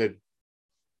drafted,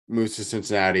 moves to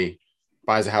Cincinnati,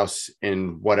 buys a house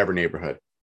in whatever neighborhood.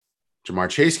 Ja'Marr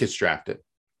Chase gets drafted,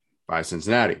 buys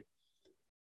Cincinnati,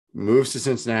 moves to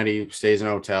Cincinnati, stays in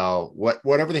a hotel,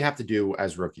 whatever they have to do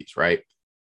as rookies, right?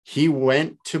 He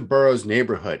went to Burrow's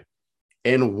neighborhood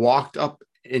and walked up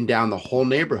and down the whole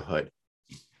neighborhood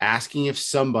asking if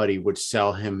somebody would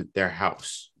sell him their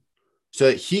house so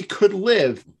that he could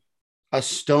live a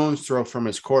stone's throw from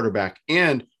his quarterback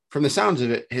and, from the sounds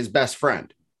of it, his best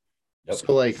friend. Yep.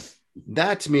 So,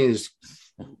 that to me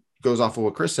goes off of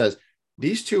what Chris says.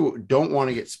 These two don't want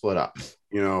to get split up.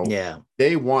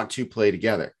 They want to play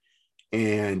together.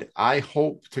 And I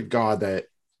hope to God that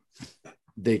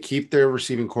they keep their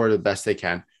receiving core the best they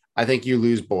can. I think you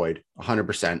lose Boyd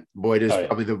 100%. Boyd is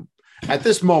probably at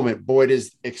this moment, Boyd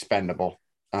is expendable.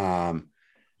 Perine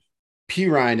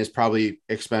is probably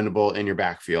expendable in your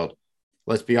backfield.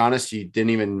 Let's be honest. You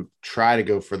didn't even try to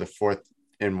go for the 4th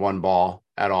and 1 ball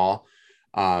at all.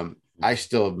 I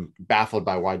still am baffled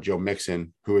by why Joe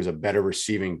Mixon, who is a better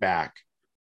receiving back,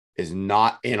 is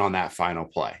not in on that final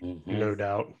play. Mm-hmm. No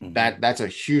doubt. That's a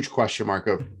huge question mark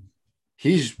of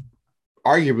he's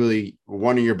arguably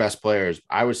one of your best players,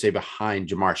 I would say, behind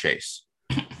Ja'Marr Chase.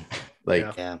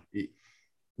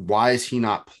 Why is he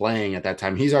not playing at that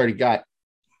time? He's already got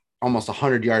almost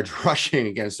 100 yards rushing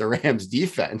against the Rams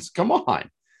defense. Come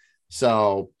on.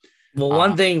 So,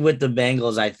 one thing with the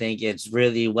Bengals, I think it's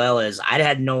really well is I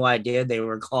had no idea they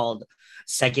were called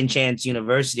Second Chance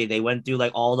University. They went through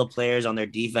all the players on their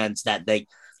defense that they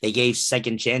gave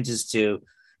second chances to,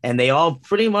 and they all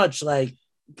pretty much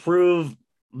prove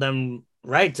them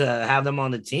right to have them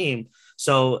on the team.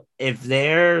 So if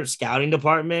their scouting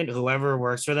department, whoever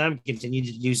works for them, continue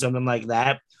to do something like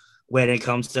that when it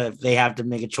comes to if they have to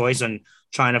make a choice on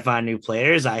trying to find new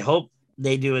players, I hope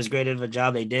they do as great of a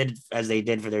job as they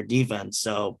did for their defense.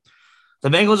 So the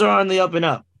Bengals are on the up and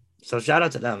up. So shout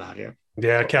out to them out here.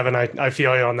 Yeah, Kevin, I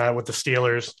feel you on that with the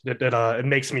Steelers. It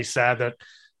makes me sad that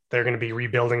they're going to be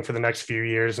rebuilding for the next few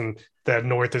years and that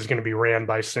North is going to be ran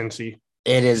by Cincy.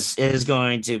 It is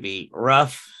going to be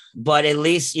rough, but at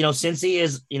least, Cincy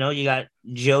is, you got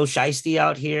Joe Shiesty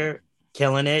out here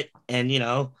killing it. And,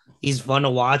 he's fun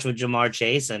to watch with Ja'Marr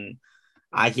Chase. And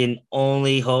I can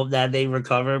only hope that they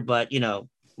recover. But,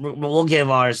 we'll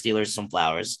give our Steelers some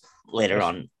flowers later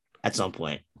on at some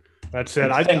point. That's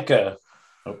it. I think.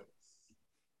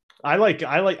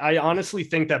 I honestly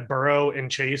think that Burrow and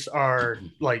Chase are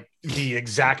like the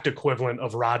exact equivalent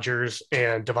of Rodgers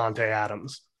and Devontae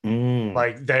Adams.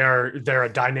 Like they're a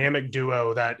dynamic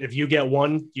duo that if you get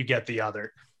one, you get the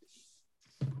other.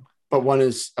 But one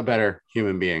is a better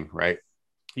human being, right?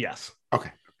 Yes.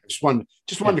 Okay. Just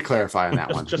wanted to clarify on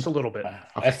that one. Just a little bit.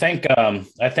 Okay.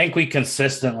 I think we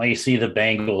consistently see the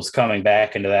Bengals coming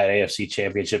back into that AFC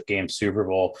Championship game, Super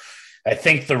Bowl. I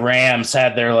think the Rams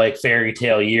had their like fairy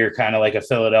tale year, kind of like a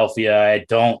Philadelphia. I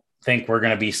don't think we're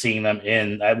going to be seeing them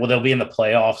they'll be in the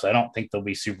playoffs. I don't think they'll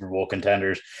be Super Bowl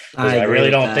contenders. I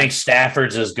really don't think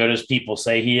Stafford's as good as people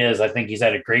say he is. I think he's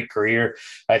had a great career.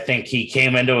 I think he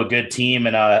came into a good team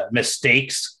and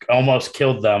mistakes almost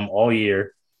killed them all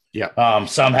year. Yeah.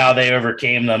 Somehow they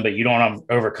overcame them, but you don't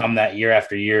overcome that year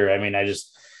after year. I mean,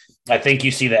 I think you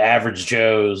see the average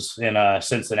Joes in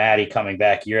Cincinnati coming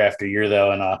back year after year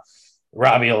though. And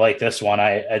Robbie will like this one.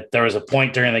 There was a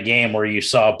point during the game where you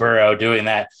saw Burrow doing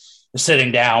that,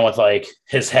 sitting down with like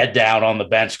his head down on the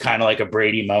bench, kind of like a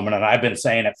Brady moment. And I've been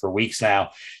saying it for weeks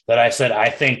now that I said, I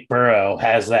think Burrow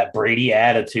has that Brady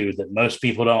attitude that most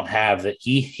people don't have, that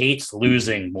he hates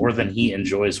losing more than he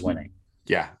enjoys winning.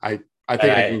 Yeah. I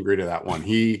think I can agree to that one.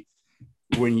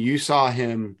 When you saw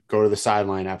him go to the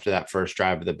sideline after that first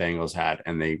drive that the Bengals had,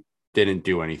 and they didn't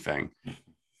do anything,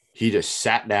 he just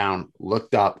sat down,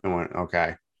 looked up and went,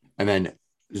 okay. And then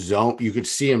you could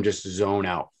see him just zone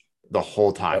out the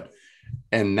whole time.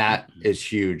 And that is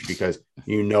huge because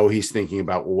he's thinking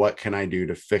about what can I do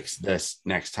to fix this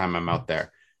next time I'm out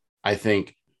there. I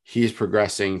think he's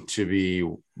progressing to be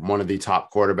one of the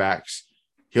top quarterbacks.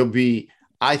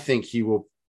 I think he will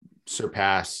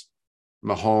surpass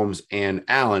Mahomes and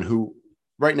Allen, who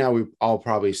right now we all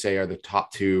probably say are the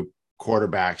top two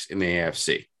quarterbacks in the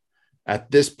AFC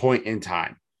at this point in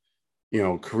time,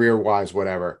 career-wise,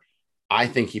 whatever. I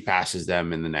think he passes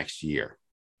them in the next year,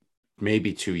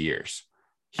 maybe 2 years.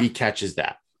 He catches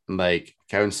that. Like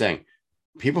Kevin's saying,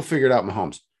 people figured out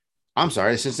Mahomes. I'm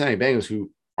sorry, the Cincinnati Bengals,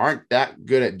 who aren't that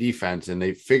good at defense, and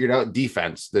they figured out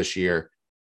defense this year,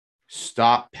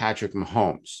 stop Patrick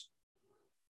Mahomes.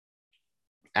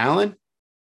 Allen,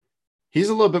 he's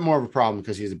a little bit more of a problem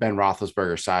because he's a Ben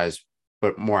Roethlisberger size,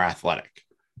 but more athletic.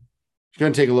 It's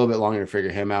going to take a little bit longer to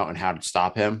figure him out and how to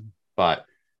stop him, but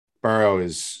Burrow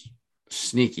is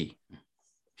sneaky.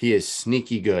 He is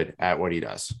sneaky good at what he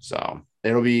does. So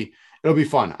it'll be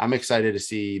fun. I'm excited to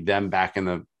see them back in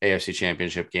the AFC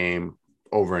Championship game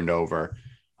over and over.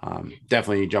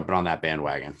 Definitely jumping on that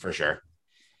bandwagon for sure.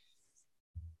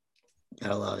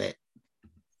 I love it.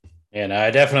 And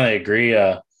I definitely agree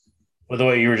with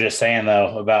what you were just saying,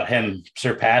 though, about him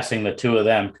surpassing the two of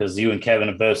them, because you and Kevin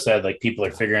have both said, like, people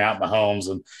are figuring out Mahomes.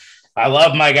 And I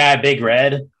love my guy, Big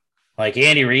Red. Like,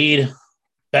 Andy Reid,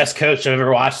 best coach I've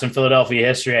ever watched in Philadelphia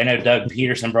history. I know Doug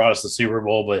Peterson brought us the Super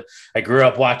Bowl, but I grew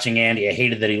up watching Andy. I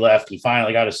hated that he left. He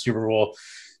finally got a Super Bowl.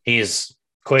 He's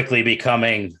quickly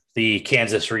becoming the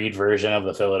Kansas Reed version of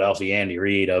the Philadelphia Andy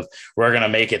Reid of we're going to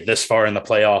make it this far in the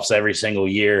playoffs every single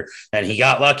year. And he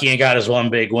got lucky and got his one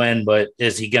big win, but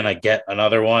is he going to get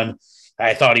another one?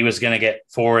 I thought he was going to get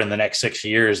 4 in the next 6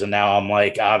 years. And now I'm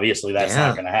like, obviously that's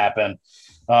not going to happen.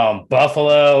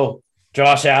 Buffalo,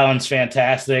 Josh Allen's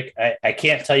fantastic. I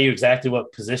can't tell you exactly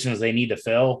what positions they need to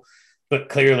fill, but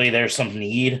clearly there's some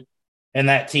need in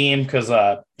that team because,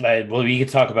 we could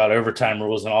talk about overtime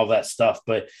rules and all that stuff,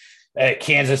 but a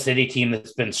Kansas City team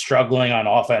that's been struggling on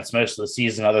offense most of the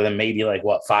season, other than maybe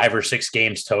 5 or 6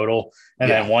 games total,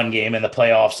 and then one game in the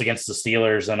playoffs against the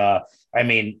Steelers. And I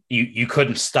mean, you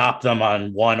couldn't stop them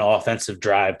on one offensive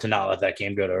drive to not let that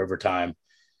game go to overtime.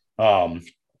 I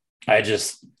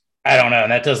don't know.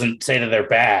 And that doesn't say that they're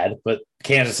bad, but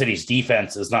Kansas City's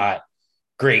defense is not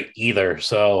great either.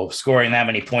 So scoring that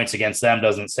many points against them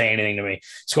doesn't say anything to me.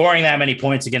 Scoring that many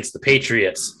points against the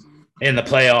Patriots in the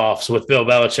playoffs with Bill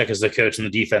Belichick as the coach and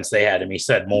the defense they had him, he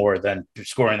said more than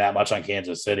scoring that much on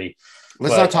Kansas City.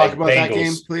 Let's not talk about that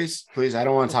game, please. Please, I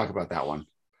don't want to talk about that one.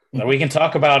 We can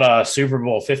talk about Super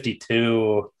Bowl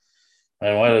 52.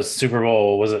 And what is Super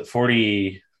Bowl? Was it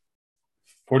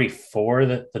 44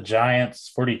 that the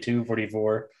Giants, 42,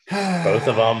 44, both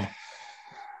of them?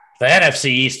 The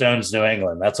NFC East owns New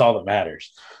England. That's all that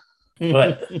matters.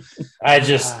 But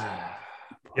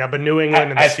Yeah, but New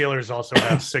England and the Steelers also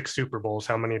have 6 Super Bowls.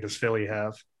 How many does Philly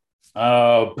have?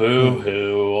 Oh,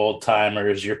 boo-hoo,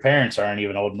 old-timers. Your parents aren't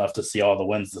even old enough to see all the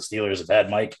wins the Steelers have had,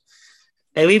 Mike.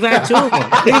 Hey, we've had 2 of them.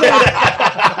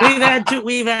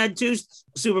 We've had 2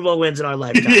 Super Bowl wins in our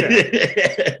lifetime.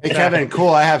 Hey, Kevin, cool.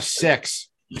 I have 6.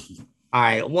 All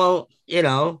right. Well,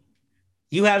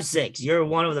 you have 6. You're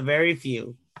one of the very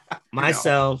few.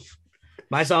 myself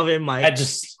and Mike I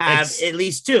just have at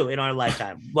least 2 in our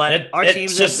lifetime, but our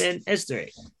teams have been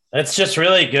history. It's just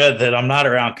really good that I'm not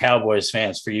around Cowboys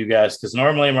fans for you guys, because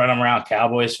normally when I'm around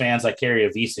Cowboys fans, I carry a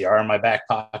VCR in my back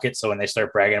pocket. So when they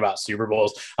start bragging about Super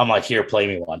Bowls, I'm like, here, play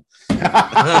me one.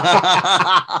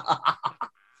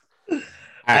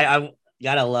 I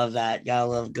gotta love that. Gotta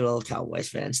love good old Cowboys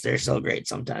fans. They're so great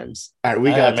sometimes. All right,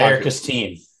 we got America's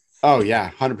team. Oh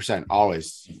yeah, 100%.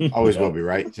 Always will be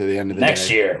right to the end of the next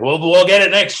day. year. We'll get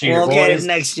it next year. We'll boys. get it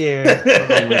next year.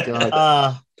 Oh my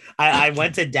god. I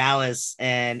went to Dallas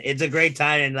and it's a great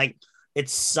time, and like it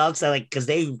sucks that like because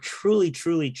they truly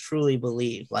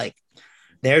believe like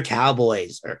their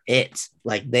Cowboys are it.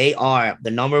 Like they are the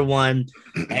number one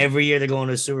every year. They're going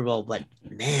to the Super Bowl, but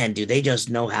man, do they just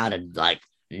know how to like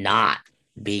not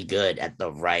be good at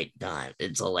the right time.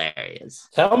 It's hilarious.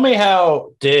 Tell me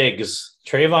how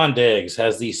Trayvon Diggs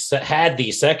had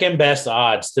the second best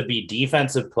odds to be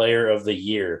defensive player of the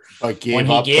year when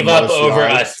he gave up over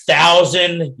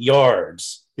 1,000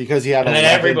 yards because he had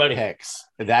 11 picks.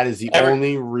 That is the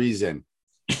only reason.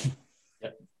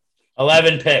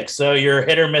 11 picks. So you're a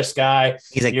hit or miss guy.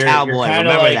 He's a cowboy.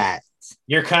 Remember that.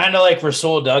 You're kind of like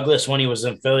Rasul Douglas when he was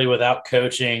in Philly without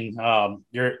coaching.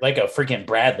 You're like a freaking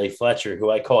Bradley Fletcher, who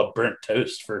I called burnt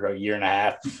toast for a year and a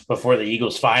half before the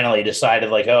Eagles finally decided,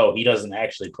 like, oh, he doesn't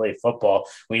actually play football.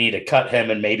 We need to cut him,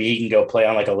 and maybe he can go play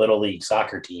on like a little league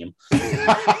soccer team.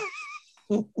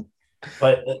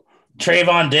 But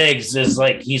Trayvon Diggs is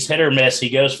like, he's hit or miss. He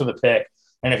goes for the pick,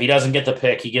 and if he doesn't get the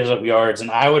pick, he gives up yards.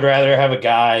 And I would rather have a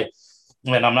guy,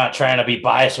 and I'm not trying to be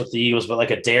biased with the Eagles, but like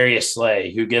a Darius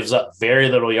Slay who gives up very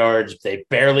little yards. They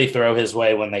barely throw his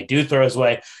way. When they do throw his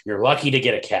way, you're lucky to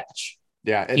get a catch.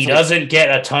 Yeah. He doesn't get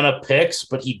a ton of picks,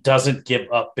 but he doesn't give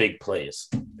up big plays.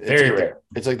 Very rare.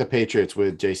 It's like the Patriots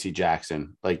with JC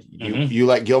Jackson. Like you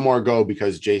let Gilmore go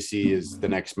because JC is the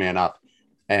next man up.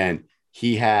 And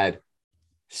he had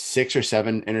 6 or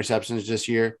 7 interceptions this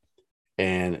year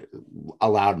and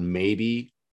allowed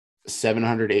maybe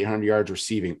 700, 800 yards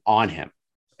receiving on him.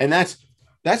 And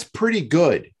that's pretty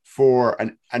good for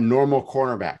a normal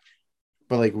cornerback.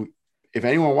 But like, if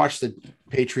anyone watched the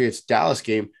Patriots Dallas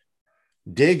game,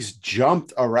 Diggs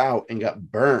jumped a route and got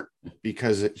burnt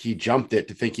because he jumped it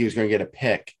to think he was going to get a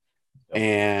pick,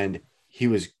 and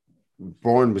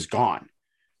Bourne was gone.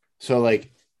 So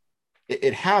like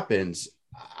it happens.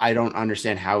 I don't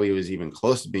understand how he was even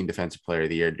close to being defensive player of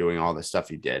the year doing all the stuff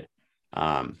he did.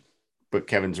 But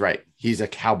Kevin's right. He's a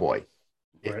cowboy.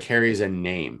 It carries a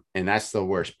name. And that's the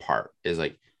worst part is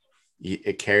like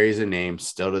it carries a name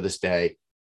still to this day,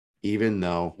 even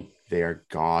though they are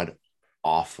god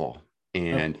awful.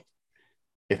 And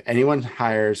if anyone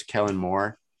hires Kellen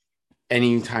Moore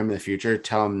anytime in the future,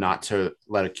 tell him not to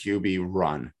let a QB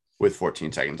run with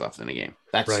 14 seconds left in the game.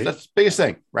 That's the biggest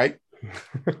thing, right?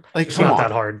 Like, it's not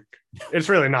that hard. It's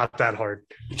really not that hard.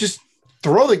 Just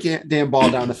throw the damn ball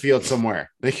down the field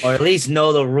somewhere. Or at least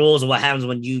know the rules of what happens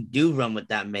when you do run with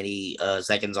that many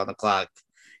seconds on the clock.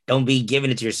 Don't be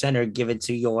giving it to your center, give it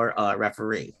to your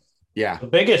referee. Yeah. The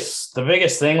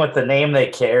biggest thing with the name they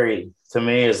carry to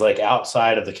me is like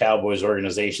outside of the Cowboys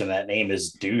organization, that name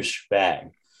is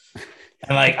douchebag.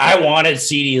 And like, I wanted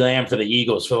CeeDee Lamb for the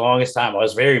Eagles for the longest time. I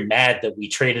was very mad that we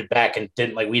traded back and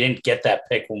we didn't get that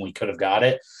pick when we could have got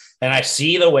it. And I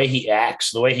see the way he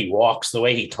acts, the way he walks, the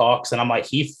way he talks. And I'm like,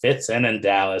 he fits in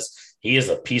Dallas. He is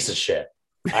a piece of shit.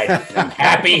 I'm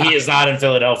happy he is not in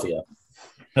Philadelphia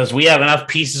because we have enough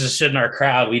pieces of shit in our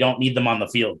crowd. We don't need them on the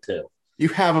field too. You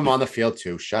have him on the field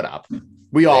too. Shut up.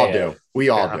 We all do. We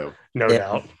all do. No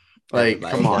doubt. Like,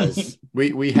 Everybody come on. does.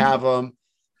 We have them.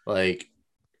 Like,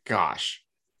 gosh.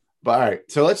 But all right.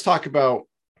 So let's talk about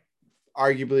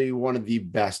arguably one of the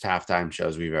best halftime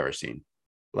shows we've ever seen.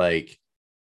 Like,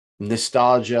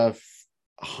 nostalgia,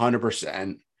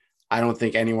 100%. I don't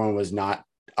think anyone was not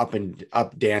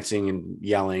up dancing and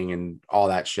yelling and all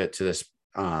that shit to this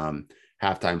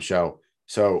halftime show.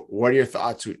 So what are your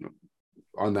thoughts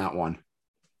on that one?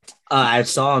 I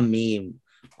saw a meme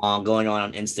going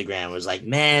on Instagram. It was like,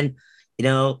 man,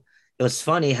 it was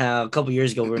funny how a couple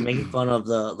years ago we were making fun of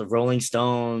the Rolling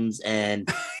Stones and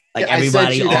like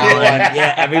everybody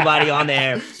everybody on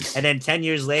there. And then 10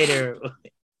 years later,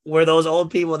 we're those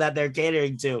old people that they're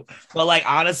catering to. But like,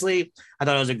 honestly, I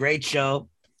thought it was a great show.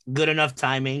 Good enough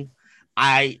timing.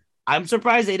 I'm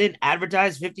surprised they didn't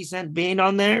advertise 50 Cent being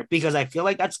on there because I feel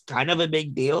like that's kind of a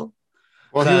big deal.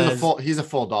 Well, he's a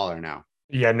full dollar now.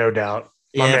 Yeah, no doubt.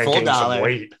 Full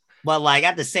dollar. But like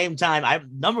at the same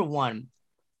time, number one,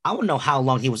 I want to know how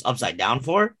long he was upside down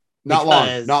for. Not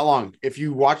long. If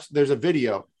you watch, there's a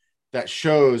video that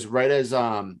shows right as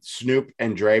Snoop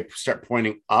and Dre start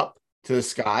pointing up to the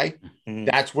sky. Mhm.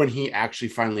 That's when he actually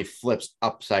finally flips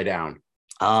upside down.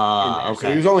 Oh, So he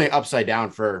okay. was only upside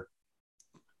down for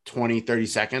 20, 30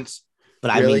 seconds. But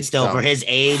I really? mean, still, So- for his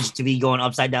age to be going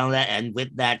upside down that and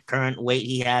with that current weight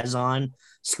he has on,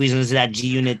 squeezing into that G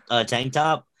Unit tank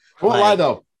top. I won't lie like,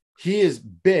 though, he is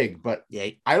big, but Yeah.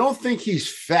 I don't think he's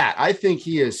fat. I think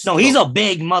he is. No, he's a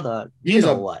big mother. You He's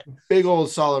know a what? big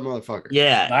old solid motherfucker.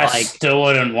 Yeah. I like, still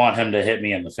wouldn't want him to hit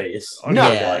me in the face.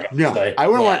 No, Yeah. no, Say. I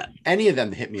wouldn't Yeah. want any of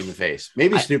them to hit me in the face.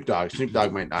 Maybe I- Snoop Dogg. Snoop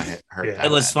Dogg might not hurt. Yeah. that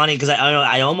it was bad. funny because I don't know,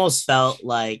 I almost felt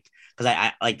like, because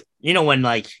I like, you know, when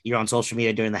like you're on social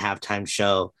media during the halftime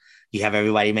show, you have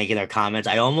everybody making their comments.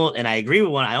 I agree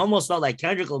with one. I almost felt like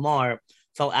Kendrick Lamar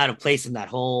felt out of place in that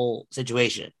whole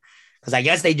situation. Because I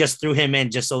guess they just threw him in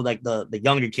just so like the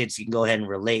younger kids can go ahead and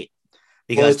relate.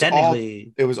 Because it's all-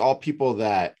 technically, It was all people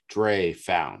that Dre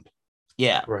found.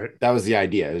 yeah. Right. That was the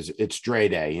idea. It's Dre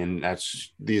Day, and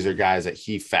these are guys that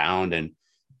he found and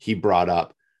he brought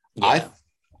up. Yeah.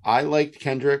 I liked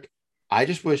Kendrick. I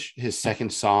just wish his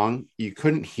second song you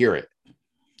couldn't hear it.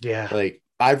 Yeah. Like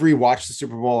I've rewatched the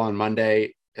Super Bowl on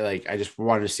Monday. Like I just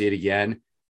wanted to see it again,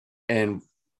 and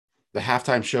the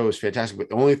halftime show was fantastic. But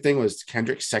the only thing was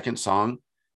Kendrick's second song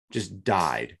just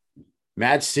died.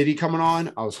 Mad City coming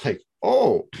on. I was like,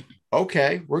 oh,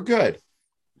 okay, we're good.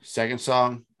 Second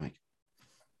song, like,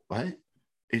 what?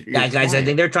 Yeah, guys, I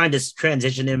think they're trying to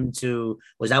transition him to.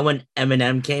 Was that when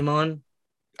Eminem came on?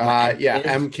 Yeah,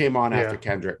 M came on after Yeah.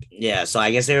 Kendrick. Yeah, so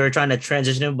I guess they were trying to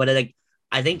transition him, but like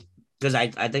I think because I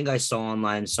think I saw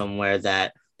online somewhere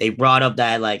that they brought up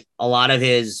that like a lot of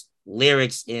his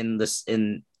lyrics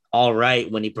in All Right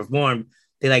when he performed,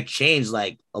 they like changed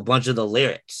like a bunch of the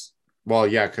lyrics Well,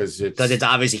 yeah, because it's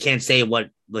obviously can't say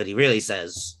what he really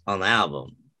says on the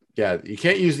album. yeah, you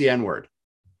can't use the N word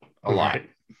a lot. Right.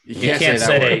 You You can't,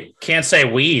 say that word. can't say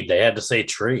weed. They had to say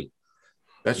tree.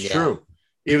 That's Yeah. true.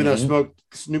 Even Mhm. though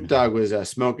Snoop Dogg was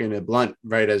smoking a blunt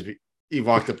right as he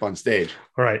walked up on stage.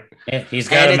 Right. Yeah, he's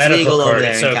got And a it's medical legal over card.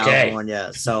 there It's in okay.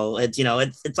 California, so it's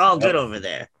it's all good over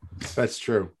there. That's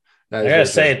true. That I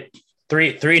is gotta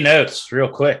very say three notes real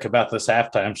quick about this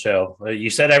halftime show. You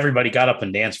said everybody got up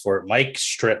and danced for it. Mike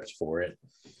stripped for it.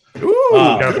 true. Ooh,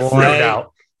 Oh, No, good no for you.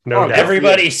 doubt. No Oh, doubt.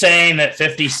 Everybody saying that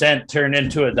 50 Cent turned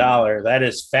into $1. That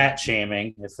is fat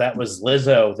shaming. If that was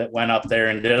Lizzo that went up there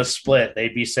and did a split,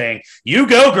 they'd be saying, "You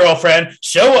go, girlfriend.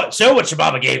 Show what your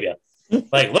mama gave you.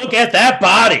 Like, look at that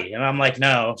body." And I'm like,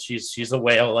 no, she's a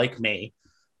whale like me.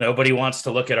 Nobody wants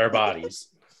to look at our bodies.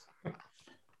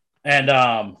 And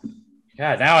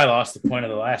yeah, now I lost the point of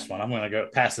the last one. I'm gonna go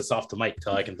pass this off to Mike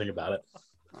till I can think about it.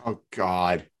 Oh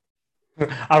God,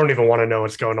 I don't even want to know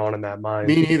what's going on in that mind.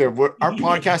 me neither. Our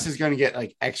podcast is going to get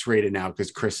like X-rated now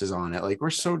because Chris is on it. Like we're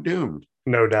so doomed.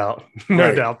 No doubt. No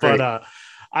Right, doubt. right. But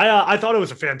I thought it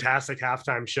was a fantastic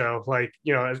halftime show. Like,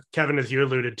 as Kevin, as you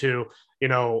alluded to,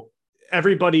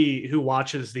 everybody who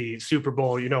watches the Super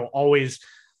Bowl, always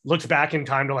looks back in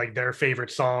time to like their favorite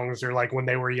songs or like when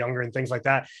they were younger and things like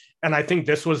that. And I think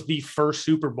this was the first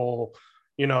Super Bowl,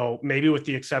 maybe with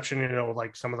the exception,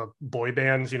 like some of the boy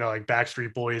bands, like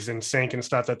Backstreet Boys and Sync and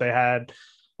stuff that they had.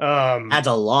 That's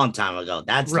a long time ago.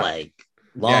 That's Right. like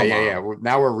long. Yeah.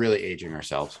 Now we're really aging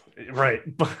ourselves. Right.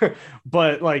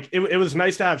 But like it was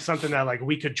nice to have something that like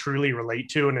we could truly relate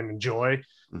to and enjoy.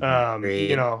 Mhm.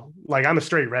 Agreed. Like I'm a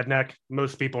straight redneck.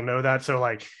 Most people know that. So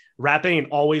like rapping ain't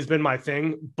always been my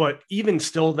thing, but even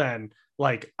still then,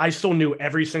 like I still knew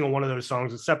every single one of those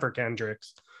songs except for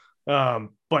Kendrick's.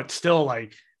 But still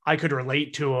like I could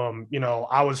relate to them.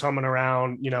 I was humming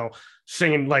around,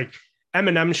 singing. Like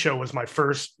Eminem Show was my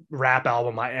first rap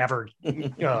album I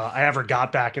ever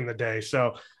got back in the day.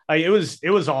 So it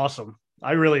was awesome.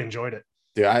 I really enjoyed it.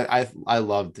 Dude, I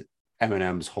loved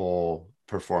Eminem's whole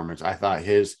performance. I thought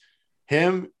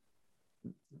him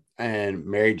and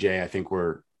Mary J, I think,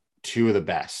 were two of the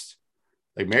best.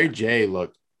 Like Mary J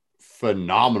looked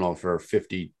phenomenal for a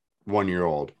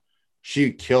 51-year-old.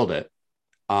 She killed it.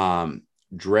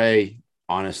 Dre,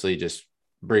 honestly, just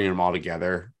bringing them all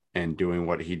together and doing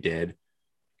what he did,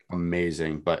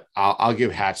 amazing. But I'll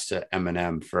give hats to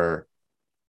Eminem for,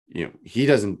 he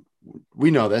doesn't. We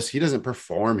know this. He doesn't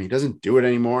perform. He doesn't do it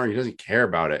anymore. He doesn't care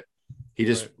about it. He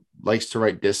just likes to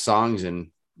write diss songs and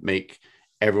make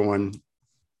everyone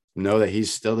know that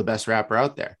he's still the best rapper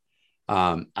out there.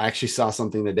 I actually saw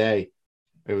something today.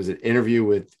 It was an interview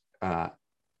with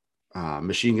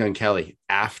Machine Gun Kelly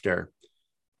after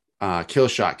Kill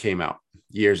Shot came out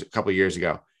a couple years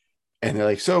ago. And they're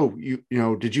like, so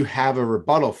did you have a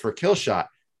rebuttal for Kill Shot?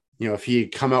 If he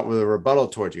had come out with a rebuttal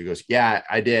towards you, he goes, yeah,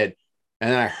 I did. And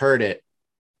then I heard it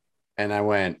and I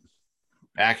went,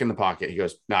 back in the pocket. He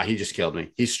goes, nah, he just killed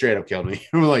me. He straight up killed me.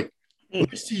 I'm like,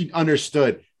 at least he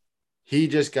understood. He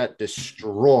just got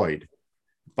destroyed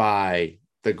by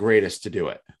the greatest to do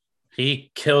it.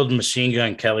 He killed Machine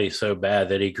Gun Kelly so bad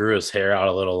that he grew his hair out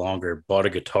a little longer, bought a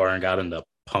guitar, and got into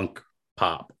punk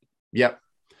pop. Yep.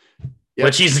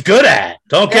 Which he's good at.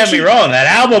 Don't get me wrong. That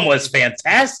album was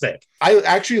fantastic. I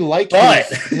actually like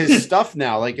his stuff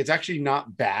now. Like, it's actually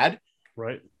not bad.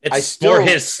 Right. It's more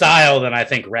his style than I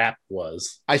think rap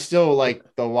was. I still like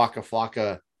the Waka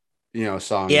Flocka,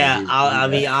 song. Yeah, I'll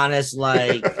be honest.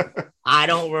 Like, I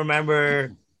don't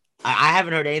remember. I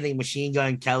haven't heard anything Machine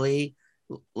Gun Kelly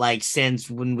like since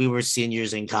when we were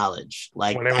seniors in college.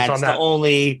 Like, that's the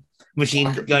only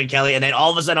Machine Gun Kelly. And then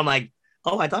all of a sudden, I'm like,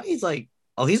 oh, I thought he's like,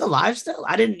 oh, he's alive still?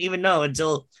 I didn't even know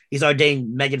until he started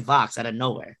dating Megan Fox out of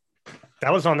nowhere.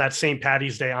 That was on that St.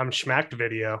 Patty's Day I'm Schmacked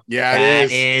video. Yeah,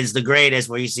 that is the greatest,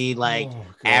 where you see like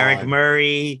Eric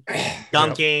Murray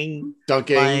dunking,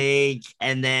 like,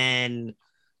 and then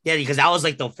because that was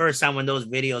like the first time when those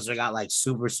videos got like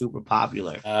super, super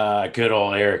popular. Good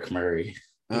old Eric Murray.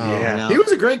 Yeah, he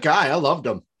was a great guy. I loved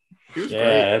him. He was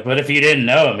great. But if you didn't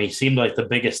know him, he seemed like the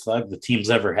biggest thug the team's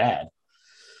ever had.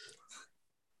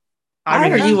 I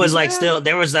heard he was like still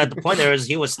there was at the point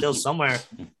he was still somewhere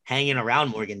hanging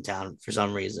around Morgantown for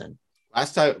some reason.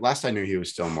 Last I knew he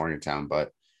was still in Morgantown,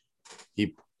 but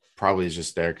he probably is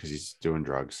just there because he's doing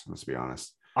drugs. Let's be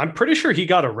honest. I'm pretty sure he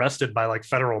got arrested by like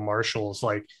federal marshals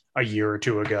like a year or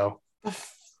two ago.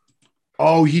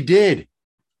 Oh, he did.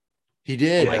 He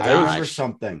did. Oh I remember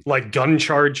something like gun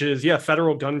charges. Yeah,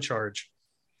 federal gun charge.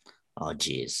 Oh,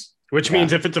 geez. Which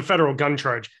means if it's a federal gun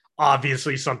charge,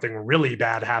 obviously something really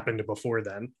bad happened before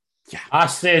then. Yeah.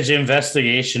 Hostage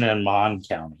investigation in Mon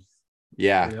County.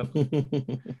 Yeah.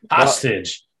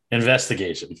 Hostage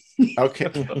investigation.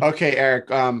 Okay, Eric.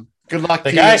 Good luck.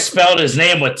 The guy spelled his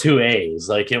name with 2 A's.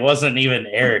 Like, it wasn't even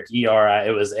Eric ERI.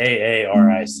 It was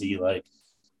AARIC. Like,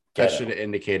 that should have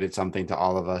indicated something to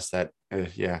all of us that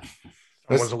that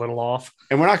was a little off.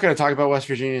 And we're not going to talk about West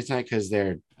Virginia tonight because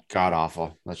they're god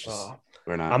awful. Let's just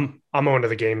we're not. I'm going to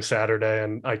the game Saturday,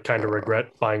 and I kind of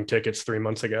regret buying tickets 3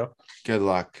 months ago. Good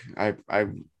luck.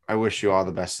 I wish you all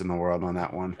the best in the world on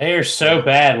that one. They are so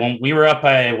bad. When we were up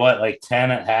by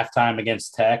 10 at halftime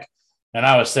against Tech, and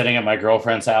I was sitting at my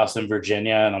girlfriend's house in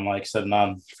Virginia, and I'm like sitting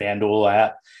on FanDuel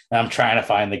app, and I'm trying to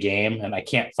find the game, and I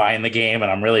can't find the game,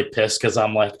 and I'm really pissed because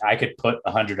I'm like, I could put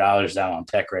 $100 down on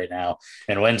Tech right now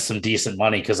and win some decent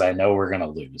money because I know we're gonna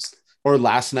lose. Or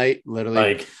last night,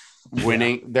 literally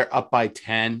winning, they're up by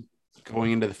 10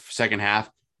 going into the second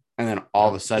half, and then all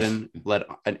of a sudden let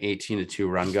an 18-2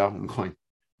 run go. I'm going,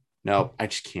 no, I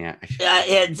just can't.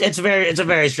 It's a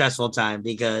very stressful time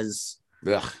because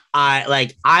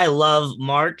I love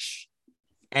March,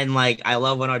 and like I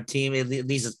love when our team at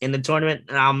least is in the tournament,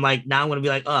 and I'm like, now I'm gonna be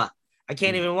like, I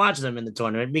can't even watch them in the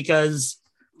tournament because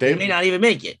they may not even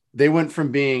make it. They went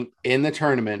from being in the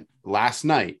tournament last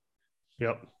night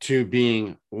to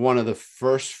being one of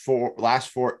the last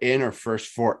four in or first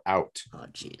four out. Oh,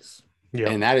 jeez. Yeah.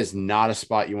 And that is not a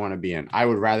spot you want to be in. I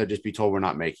would rather just be told we're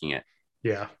not making it.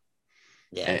 Yeah.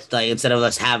 Yeah. It's like instead of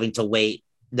us having to wait,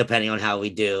 depending on how we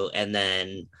do, and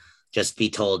then just be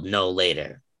told no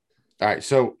later. All right.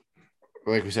 So,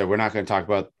 like we said, we're not going to talk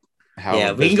about how.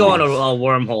 Yeah, we can go on a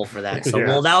wormhole for that.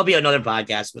 So, that'll be another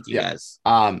podcast with you guys.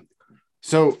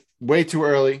 So way too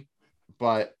early,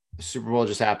 but the Super Bowl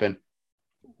just happened.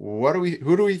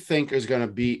 Who do we think is going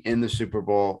to be in the Super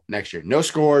Bowl next year? No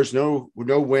scores, no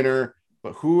winner,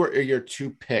 but who are your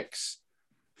two picks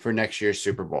for next year's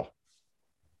Super Bowl?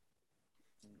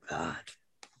 God.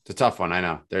 It's a tough one. I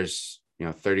know there's,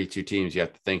 32 teams you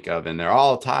have to think of, and they're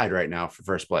all tied right now for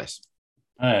first place.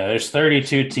 There's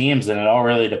 32 teams, and it all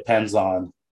really depends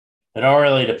on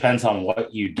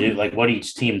what you do, like what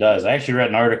each team does. I actually read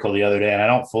an article the other day, and I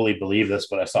don't fully believe this,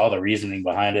 but I saw the reasoning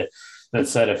behind it that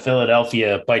said if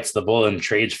Philadelphia bites the bullet and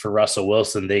trades for Russell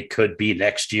Wilson, they could be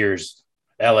next year's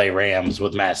LA Rams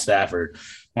with Matt Stafford.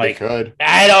 Like,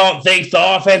 I don't think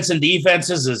the offense and defense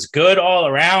is as good all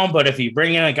around, but if you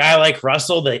bring in a guy like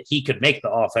Russell, that he could make the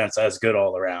offense as good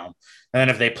all around. And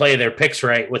if they play their picks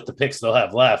right with the picks they'll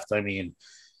have left, I mean,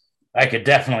 I could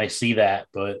definitely see that.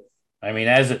 But I mean,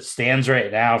 as it stands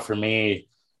right now for me,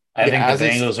 I think the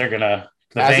Bengals are gonna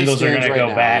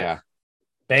go back. Yeah.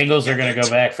 Bengals are going to go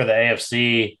back for the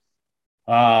AFC.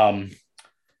 And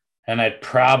I'd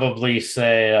probably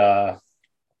say, I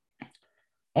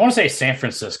want to say San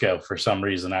Francisco for some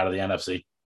reason out of the NFC.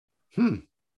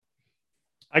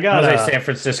 I got to say San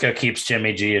Francisco keeps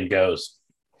Jimmy G and goes.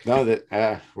 No,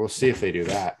 we'll see if they do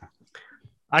that.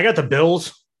 I got the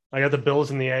Bills. I got the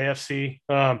Bills in the AFC.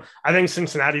 I think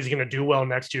Cincinnati's going to do well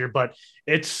next year, but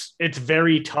it's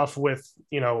very tough with,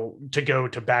 to go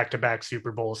to back-to-back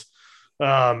Super Bowls,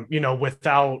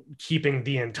 without keeping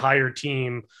the entire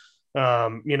team,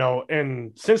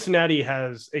 and Cincinnati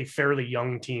has a fairly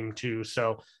young team too.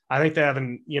 So I think they have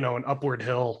an upward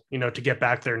hill, to get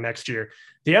back there next year.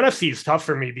 The NFC is tough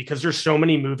for me because there's so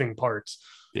many moving parts.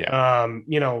 Yeah.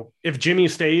 If Jimmy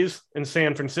stays in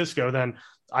San Francisco, then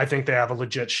I think they have a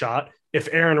legit shot. If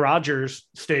Aaron Rodgers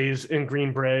stays in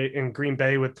Green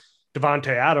Bay with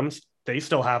Devontae Adams, they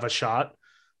still have a shot.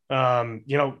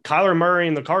 Kyler Murray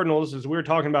and the Cardinals, as we were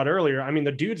talking about earlier, I mean,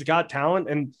 the dude's got talent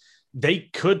and they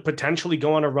could potentially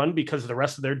go on a run because the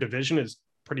rest of their division is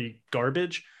pretty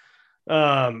garbage.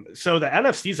 So the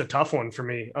NFC is a tough one for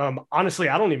me. Honestly,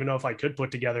 I don't even know if I could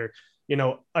put together,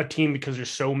 a team because there's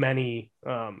so many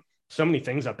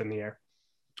things up in the air.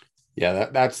 Yeah,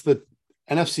 that's the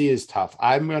NFC is tough.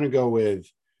 I'm going to go with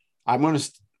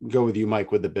you,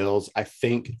 Mike, with the Bills. I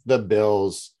think the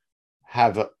Bills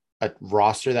have a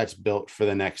roster that's built for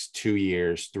the next 2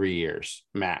 years, 3 years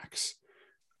max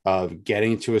of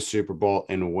getting to a Super Bowl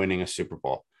and winning a Super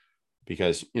Bowl,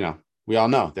 because, we all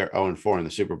know they're 0-4 in the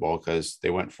Super Bowl because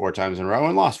they went 4 times in a row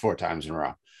and lost 4 times in a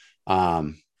row.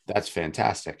 That's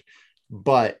fantastic.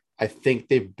 But I think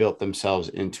they've built themselves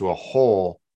into a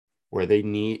hole where they're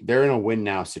in a win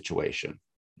now situation.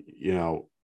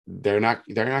 They're not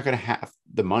going to have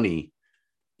the money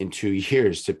in 2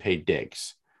 years to pay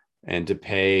Diggs and to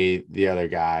pay the other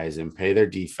guys and pay their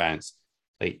defense.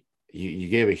 Like you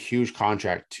gave a huge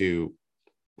contract to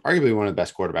arguably one of the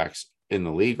best quarterbacks in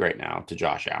the league right now, to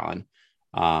Josh Allen.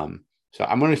 So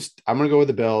I'm going to go with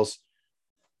the Bills.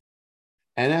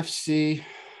 NFC,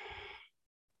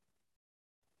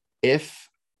 if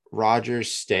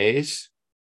Rodgers stays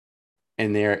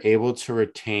and they're able to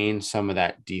retain some of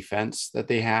that defense that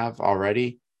they have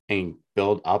already and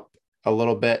build up a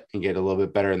little bit and get a little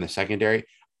bit better in the secondary,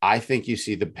 I think you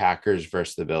see the Packers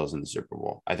versus the Bills in the Super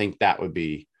Bowl. I think that would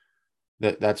be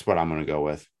that's what I'm going to go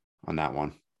with on that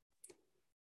one.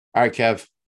 All right, Kev.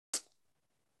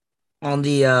 On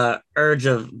the urge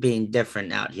of being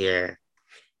different out here,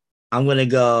 I'm gonna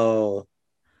go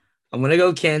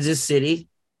Kansas City.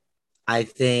 I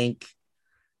think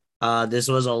this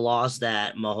was a loss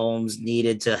that Mahomes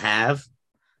needed to have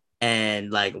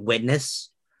and witness.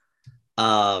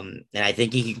 And I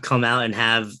think he could come out and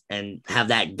have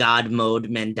that God mode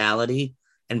mentality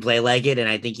and play like it. And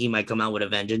I think he might come out with a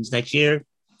vengeance next year.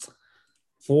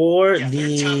 For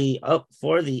the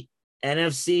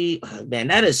NFC, man,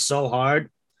 that is so hard.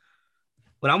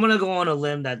 But I'm going to go on a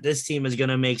limb that this team is going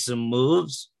to make some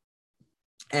moves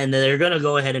and they're going to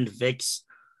go ahead and fix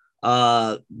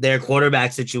their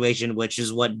quarterback situation, which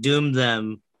is what doomed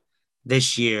them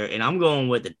this year. And I'm going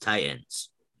with the Titans.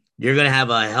 You're going to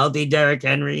have a healthy Derrick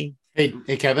Henry. Hey,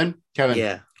 Kevin.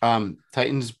 Yeah.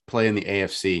 Titans play in the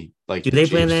AFC. Do they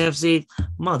play in the AFC?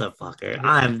 Motherfucker.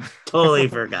 I'm totally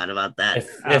forgot about that.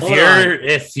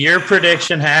 If your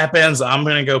prediction happens, I'm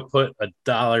going to go put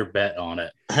 $1 bet on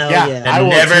it. Hell yeah. I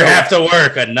never have to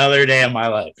work another day in my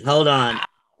life. Hold on.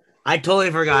 I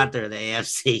totally forgot they're the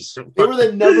AFC. They were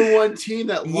the number 1 team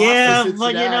that lost. Yeah,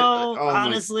 but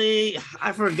honestly,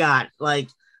 I forgot.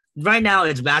 Right now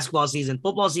it's basketball season.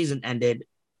 Football season ended,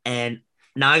 and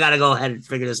now I got to go ahead and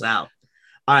figure this out.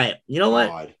 All right, you know what?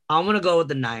 God. I'm going to go with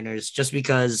the Niners just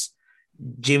because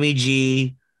Jimmy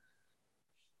G,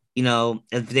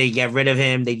 if they get rid of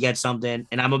him, they get something.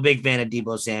 And I'm a big fan of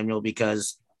Deebo Samuel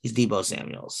because he's Deebo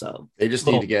Samuel. So they just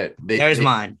need to get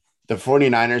mine. The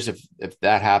 49ers, if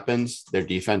that happens, their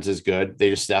defense is good. They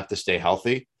just have to stay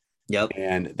healthy. Yep.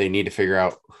 And they need to figure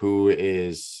out who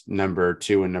is number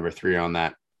 2 and number 3 on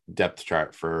that depth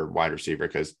chart for wide receiver,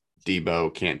 because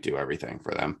Deebo can't do everything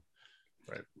for them.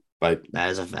 Right. But that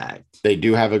is a fact. They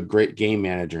do have a great game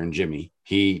manager in Jimmy.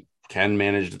 He can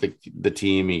manage the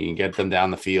team. He can get them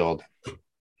down the field.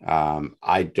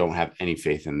 I don't have any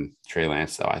faith in Trey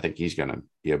Lance, though. I think he's going to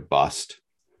be a bust.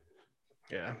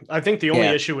 Yeah, I think the only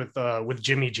issue with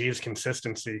Jimmy G is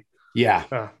consistency.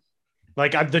 Yeah.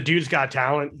 The dude's got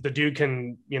talent. The dude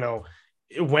can,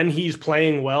 when he's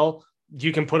playing well,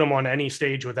 you can put him on any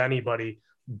stage with anybody,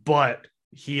 but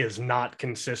he is not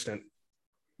consistent.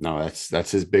 No,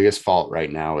 that's his biggest fault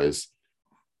right now is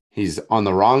he's on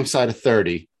the wrong side of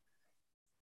 30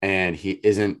 and he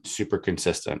isn't super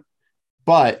consistent.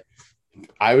 But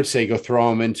I would say go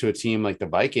throw him into a team like the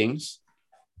Vikings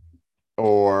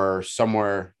or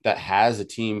somewhere that has a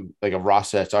team, like a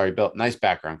roster that's already built. Nice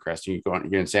background, Chris. You're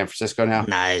in San Francisco now?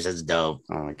 Nice. That's dope.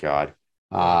 Oh my God.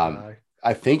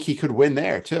 I think he could win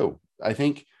there too. I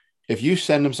think if you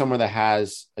send them somewhere that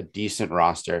has a decent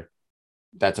roster,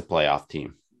 that's a playoff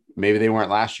team. Maybe they weren't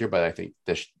last year, but I think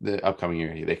the upcoming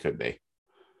year they could be.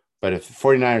 But if the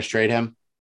 49ers trade him,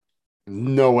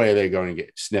 no way they're going to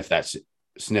sniff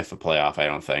a playoff, I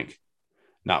don't think.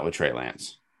 Not with Trey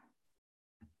Lance.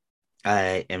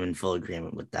 I am in full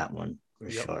agreement with that one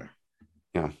for sure.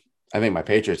 Yeah. I think my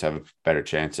Patriots have a better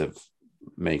chance of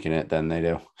making it than they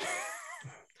do.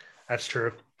 That's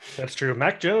true.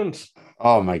 Mac Jones.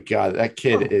 Oh my God. That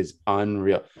kid is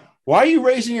unreal. Why are you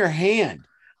raising your hand?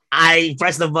 I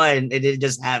pressed the button. It didn't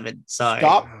just happen. Sorry.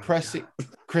 Stop pressing.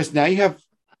 Chris, now you have.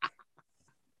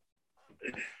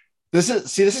 This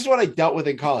is what I dealt with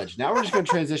in college. Now we're just going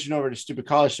to transition over to stupid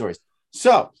college stories.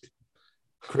 So,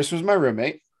 Chris was my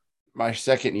roommate my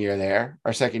second year there,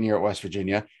 our second year at West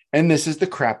Virginia. And this is the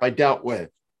crap I dealt with.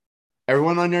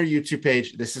 Everyone on our YouTube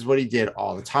page, this is what he did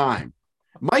all the time.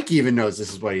 Mike even knows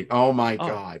this is what he. Oh my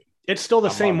God. It's still the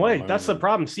same way. That's the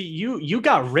problem. See, you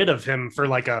got rid of him for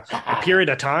like a period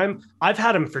of time. I've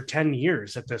had him for 10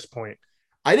 years at this point.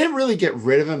 I didn't really get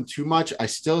rid of him too much. I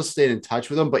still stayed in touch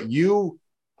with him, but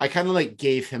I kind of like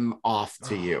gave him off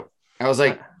to you. I was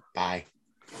like, bye.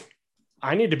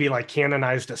 I need to be like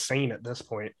canonized a saint at this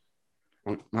point.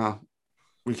 Well,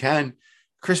 we can.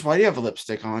 Chris, why do you have a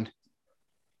lipstick on?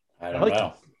 I don't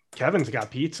know. Kevin's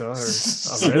got pizza or a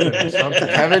ribbon or something.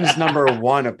 Kevin's number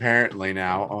one apparently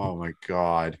now. Oh my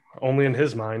God. Only in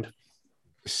his mind.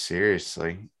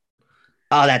 Seriously.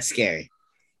 Oh, that's scary.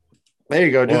 There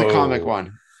you go. Do the comic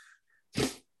one.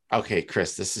 Okay,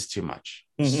 Chris, this is too much.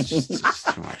 This is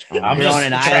too much.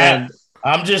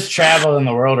 I'm just traveling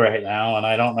the world right now, and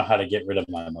I don't know how to get rid of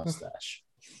my mustache.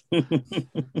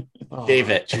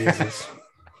 David. Jesus.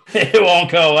 It won't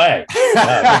go away.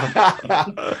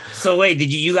 So wait,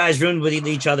 did you guys room with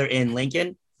each other in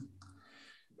Lincoln?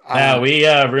 We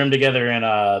roomed together in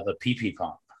the PP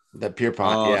Pump. The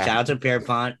Pierpont, yeah. Shout out to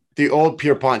Pierpont. The old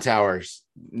Pierpont Towers.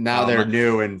 Now they're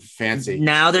new and fancy.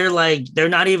 Now they're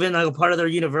not even like a part of their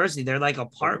university. They're like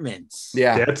apartments.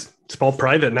 Yeah. It's all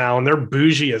private now, and they're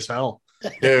bougie as hell.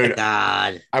 Dude,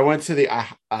 God. I went to the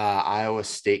Iowa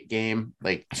State game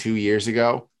like 2 years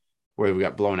ago where we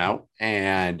got blown out,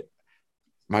 and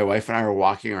my wife and I were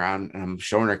walking around, and I'm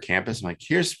showing her campus. I'm like,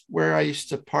 here's where I used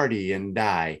to party and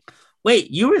die. Wait,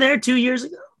 you were there 2 years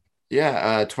ago?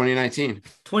 Yeah, 2019.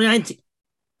 2019.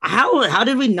 How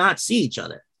did we not see each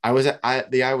other? I was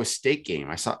at the Iowa State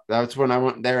game. That's when I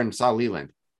went there and saw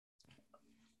Leland.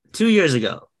 2 years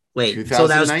ago. Wait, so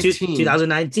that was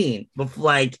 2019,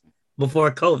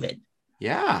 before COVID.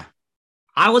 Yeah.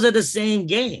 I was at the same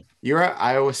game. You were at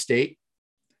Iowa State?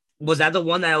 Was that the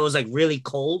one that was like really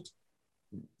cold?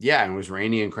 Yeah, and it was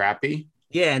rainy and crappy.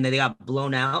 Yeah, and then they got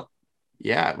blown out.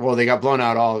 Yeah, well, they got blown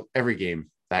out every game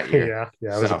that year.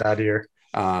 Yeah, it was a bad year.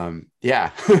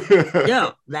 Yeah.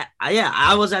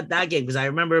 I was at that game because I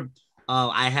remember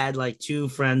I had like two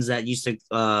friends that used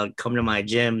to come to my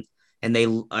gym, and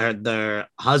their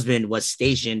husband was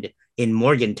stationed in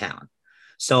Morgantown.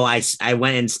 So I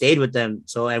went and stayed with them.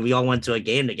 And we all went to a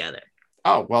game together.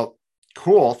 Oh, well,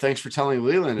 cool. Thanks for telling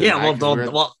Leland. Yeah,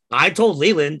 well, I told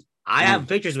Leland. I have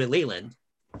pictures with Leland.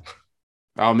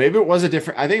 Oh, maybe it was I think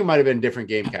it might have been a different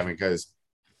game, Kevin, because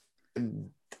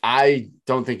I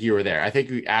don't think you were there. I think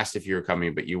we asked if you were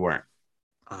coming, but you weren't.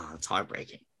 Oh, it's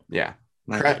heartbreaking. Yeah.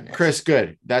 Chris,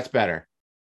 good. That's better.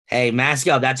 Hey, mask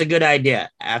up. That's a good idea.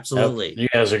 Absolutely. You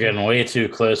guys are getting way too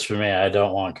close for me. I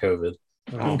don't want COVID.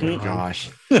 Oh, my gosh.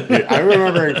 Dude, I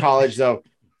remember in college, though,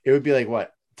 it would be like,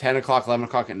 what, 10 o'clock, 11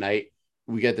 o'clock at night?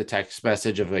 We get the text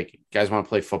message of like, guys want to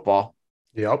play football?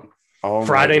 Yep. Oh,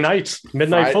 Friday nights,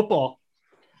 midnight football.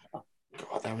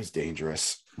 God, that was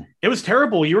dangerous. It was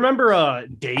terrible. You remember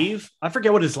Dave? I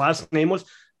forget what his last name was,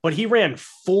 but he ran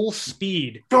full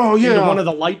speed into one of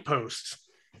the light posts.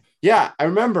 Yeah, I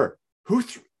remember.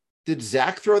 Did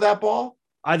Zach throw that ball?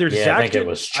 Either Zach I think it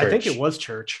was Church. I think it was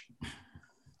Church.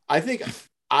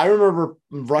 I remember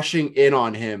rushing in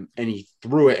on him, and he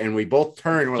threw it, and we both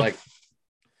turned, and we're like,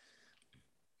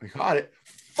 we got it.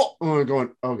 And we're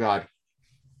going, oh, God.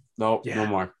 No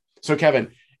more. So,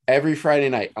 Kevin, every Friday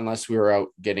night, unless we were out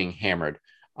getting hammered,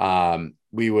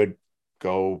 we would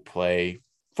go play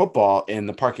football in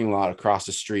the parking lot across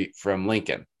the street from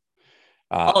Lincoln.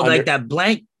 Like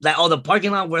the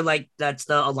parking lot where like that's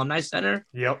the alumni center.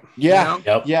 Yep. Yeah. You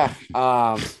know? Yep.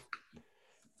 Yeah.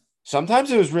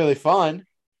 Sometimes it was really fun.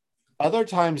 Other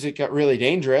times it got really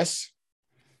dangerous,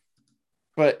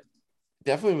 but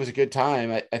definitely was a good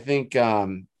time. I think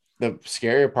the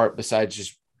scarier part, besides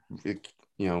just,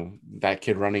 that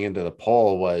kid running into the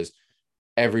pole, was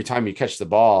every time you catch the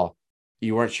ball,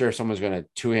 you weren't sure if someone's going to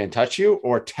two-hand touch you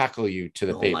or tackle you to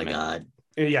the pavement. Oh my God.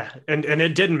 Yeah, and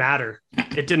it didn't matter.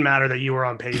 It didn't matter that you were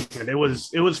on pavement. It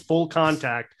was full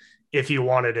contact if you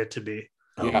wanted it to be.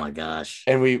 Oh Yeah. my gosh.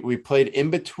 And we played in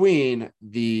between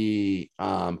the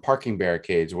parking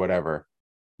barricades, whatever.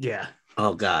 Yeah,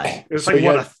 Oh god. it was So like you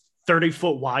what had- a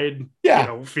 30-foot wide,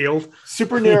 Yeah. field.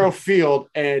 Super narrow field,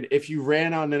 and if you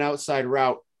ran on an outside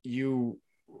route, you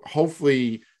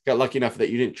hopefully got lucky enough that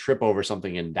you didn't trip over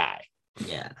something and die.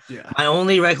 Yeah. Yeah, My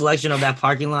only recollection of that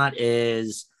parking lot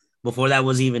is before that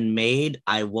was even made,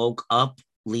 I woke up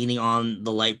leaning on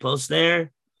the light post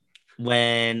there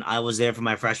when I was there for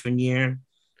my freshman year.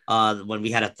 When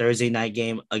we had a Thursday night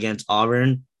game against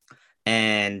Auburn,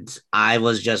 and I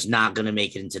was just not gonna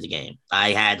make it into the game.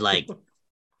 I had like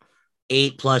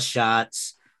 8+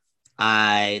 shots.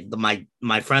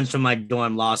 My friends from my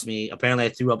dorm lost me. Apparently, I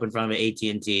threw up in front of an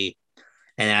AT&T,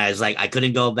 and I was like, I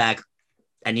couldn't go back.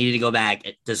 I needed to go back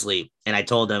to sleep, and I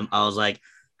told them, I was like,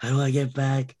 how do I get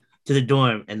back to the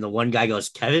dorm? And the one guy goes,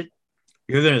 Kevin,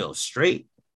 you're gonna go straight,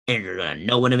 and you're gonna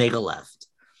know when to make a left.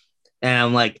 And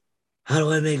I'm like, how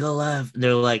do I make a left? And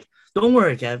they're like, don't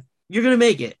worry, Kev, you're gonna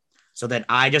make it. So then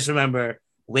I just remember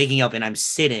waking up and I'm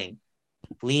sitting,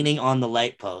 leaning on the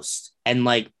light post, and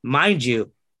like, mind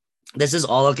you, this is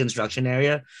all a construction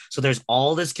area. So there's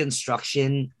all this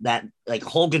construction, that like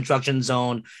whole construction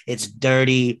zone. It's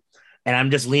dirty. And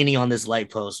I'm just leaning on this light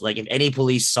post. Like if any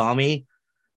police saw me,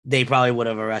 they probably would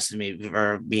have arrested me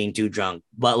for being too drunk.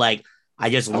 But like I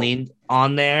just leaned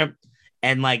on there,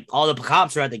 and like all the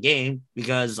cops are at the game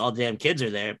because all the damn kids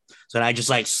are there. So I just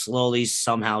like slowly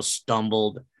somehow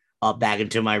stumbled up back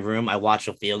into my room. I watched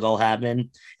a field goal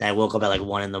happen, and I woke up at like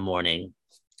 1 a.m.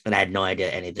 and I had no idea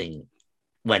anything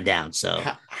went down. So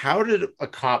How did a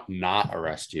cop not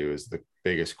arrest you is the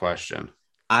biggest question.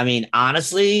 I mean,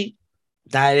 honestly,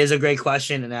 that is a great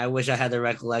question, and I wish I had the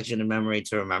recollection and memory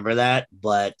to remember that.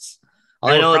 But all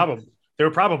I know, they were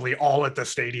probably all at the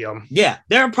stadium. yeah,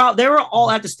 they were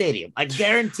all at the stadium. I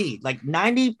guaranteed, like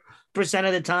 90%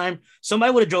 of the time,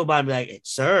 somebody would have drove by and be like, hey,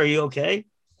 "Sir, are you okay?"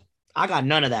 I got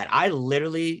none of that. I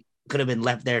literally could have been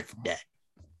left there for dead.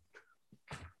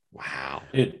 Wow.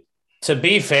 Dude, to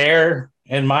be fair,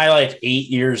 in my like 8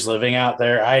 years living out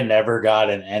there, I never got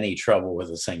in any trouble with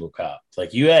a single cop.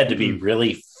 Like you had to be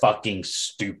really fucking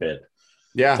stupid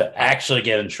Yeah. to actually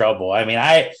get in trouble. I mean,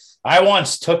 I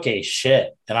once took a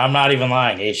shit, and I'm not even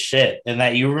lying, a shit. And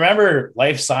that you remember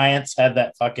Life Science had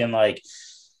that fucking like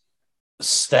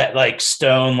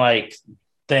stone like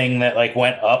thing that like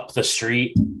went up the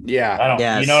street. Yeah. I don't,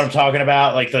 Yes. you know what I'm talking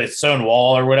about? Like the stone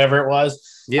wall or whatever it was.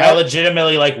 Yeah. I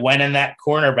legitimately like went in that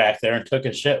corner back there and took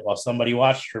a shit while somebody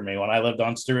watched for me when I lived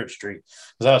on Stewart Street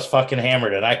because I was fucking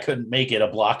hammered and I couldn't make it a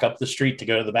block up the street to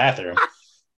go to the bathroom.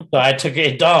 So I took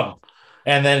a dump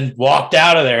and then walked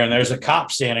out of there, and there's a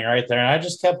cop standing right there, and I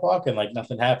just kept walking like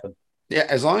nothing happened. Yeah.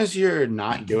 As long as you're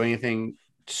not doing anything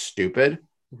stupid,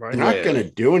 Right. you're not Yeah. going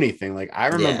to do anything. Like I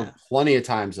remember Yeah. plenty of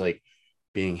times like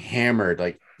being hammered,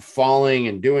 like falling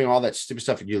and doing all that stupid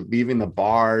stuff. You're leaving the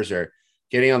bars or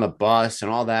getting on the bus and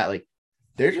all that. Like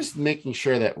they're just making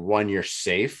sure that one, you're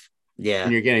safe Yeah.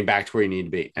 and you're getting back to where you need to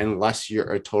be, unless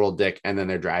you're a total dick and then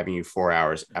they're driving you 4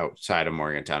 hours outside of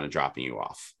Morgantown and dropping you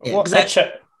off. Yeah, Well, 'cause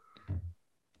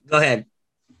go ahead.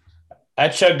 I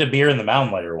chugged a beer in the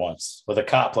Mountain Lighter once with a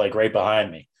cop like right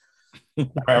behind me. I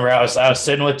remember I was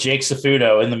sitting with Jake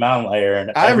Safuto in the Mountain Lighter,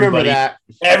 and I remember that.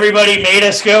 everybody made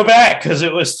us go back because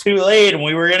it was too late and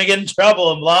we were gonna get in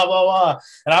trouble and blah blah blah.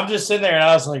 And I'm just sitting there and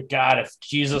I was like, God, if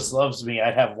Jesus loves me,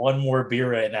 I'd have one more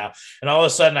beer right now. And all of a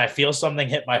sudden I feel something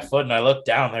hit my foot and I look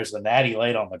down, there's the Natty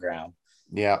Light on the ground.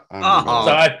 Yeah. I remember Oh.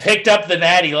 So that. I picked up the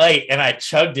Natty Light and I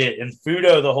chugged it, and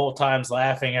Fudo the whole time's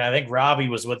laughing, and I think Robbie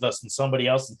was with us and somebody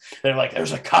else. They're like,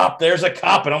 there's a cop,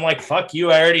 and I'm like, fuck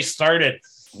you, I already started.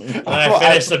 And I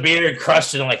finished the beer and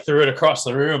crushed it and like threw it across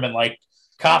the room, and like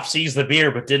cop sees the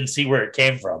beer but didn't see where it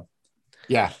came from.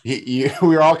 Yeah. We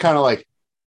were all kind of like,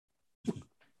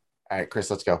 all right, Chris,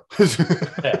 let's go.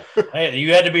 Yeah. Hey,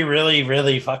 you had to be really,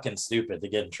 really fucking stupid to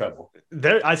get in trouble.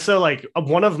 I so like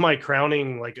one of my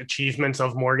crowning like achievements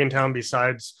of Morgantown,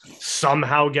 besides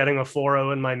somehow getting a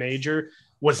 4.0 in my major,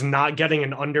 was not getting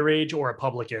an underage or a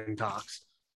public intox.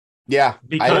 Yeah.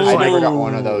 Because, I never like- got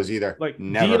one of those either. Like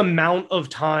Never. the amount of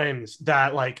times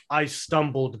that like I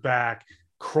stumbled back,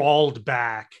 crawled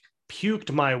back,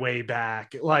 puked my way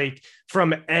back, like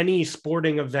from any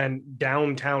sporting event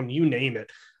downtown, you name it.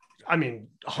 I mean,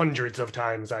 hundreds of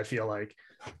times, I feel like.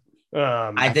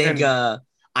 I think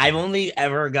I've only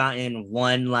ever gotten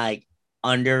one like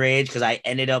underage because I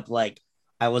ended up like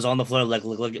I was on the floor like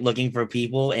looking for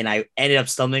people, and I ended up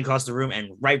stumbling across the room.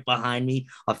 And right behind me,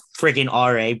 a freaking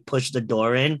RA pushed the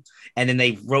door in, and then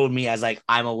they wrote me as like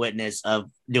I'm a witness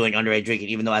of doing underage drinking,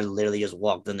 even though I literally just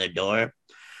walked in the door.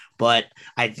 But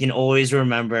I can always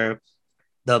remember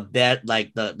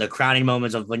the crowning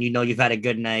moments of when you know you've had a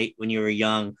good night when you were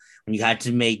young, when you had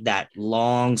to make that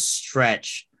long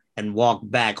stretch and walk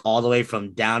back all the way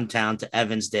from downtown to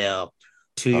Evansdale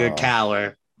to your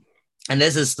tower. And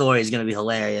this story is going to be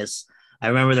hilarious. I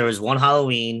remember there was one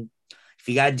Halloween.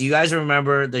 Do you guys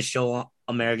remember the show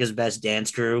America's Best Dance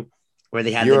Crew where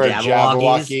they had the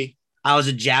Jabberwockies? I was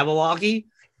a Jabberwocky,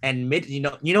 and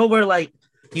you know where like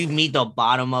you meet the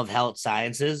bottom of health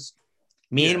sciences.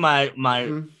 Me and my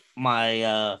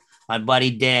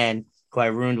buddy Dan, who I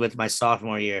ruined with my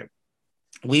sophomore year,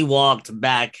 we walked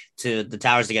back to the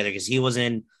towers together because he was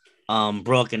in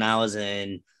Brook and I was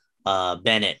in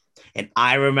Bennett. And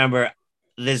I remember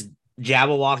this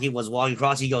Jabberwocky was walking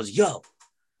across. He goes, "Yo."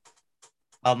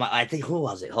 I think, who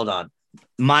was it? Hold on.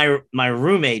 My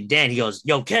roommate, Dan, he goes,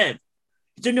 "Yo, Kev,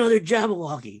 it's another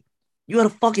Jabberwocky. You got to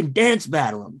fucking dance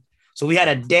battle him." So we had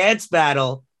a dance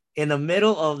battle in the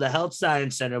middle of the Health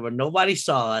Science Center where nobody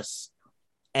saw us.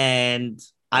 And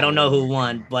I don't know who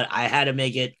won, but I had to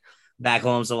make it back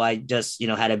home. So I just,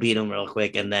 had to beat him real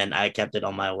quick. And then I kept it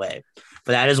on my way.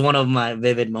 But that is one of my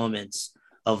vivid moments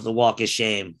of the walk of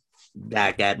shame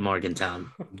back at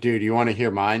Morgantown. Dude, you want to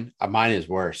hear mine? Mine is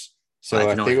worse. So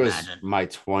I think it was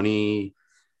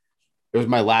it was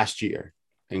my last year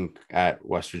at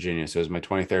West Virginia. So it was my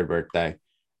 23rd birthday.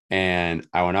 And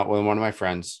I went out with one of my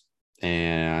friends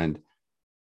and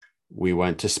we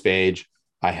went to Spage.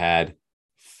 I had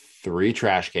 3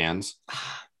 trash cans.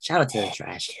 Shout out to the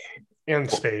trash can. And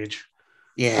Spage.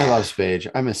 Yeah. I love Spage.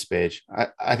 I miss Spage.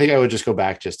 I think I would just go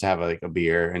back just to have like a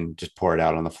beer and just pour it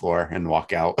out on the floor and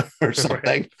walk out or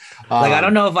something. I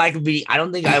don't know if I could I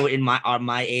don't think I would in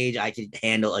my age, I could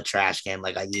handle a trash can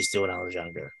like I used to when I was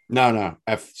younger. No.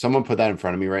 If someone put that in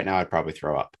front of me right now, I'd probably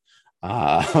throw up.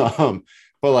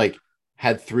 But like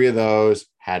had 3 of those,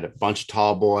 had a bunch of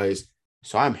tall boys.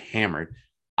 So I'm hammered.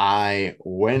 My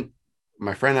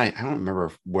friend, I don't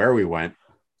remember where we went,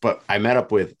 but I met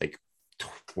up with like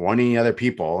 20 other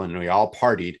people and we all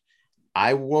partied.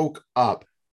 I woke up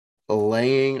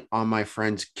laying on my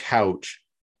friend's couch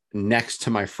next to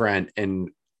my friend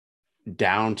in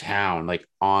downtown, like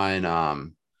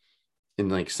on in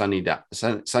like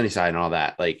Sunnyside and all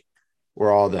that, like where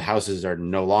all the houses are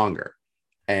no longer.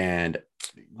 And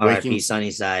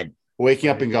Sunnyside. Waking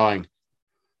up and going,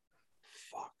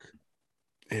 fuck,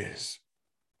 it is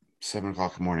 7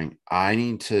 o'clock in the morning. I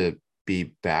need to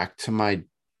be back to my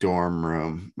dorm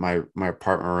room, my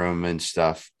apartment room and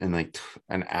stuff in like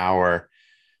an hour.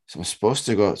 So I'm supposed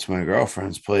to go to my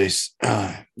girlfriend's place.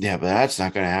 Yeah, but that's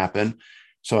not going to happen.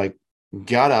 So I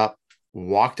got up,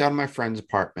 walked out of my friend's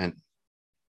apartment,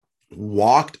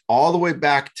 walked all the way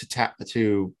back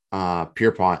to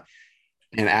Pierpont.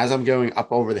 And as I'm going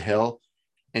up over the hill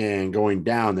and going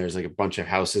down, there's like a bunch of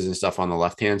houses and stuff on the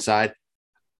left-hand side.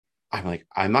 I'm like,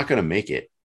 I'm not going to make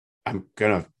it. I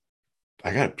got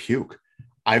to puke.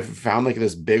 I found like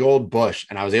this big old bush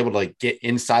and I was able to like get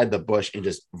inside the bush and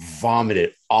just vomit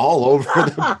it all over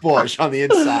the bush on the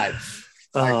inside.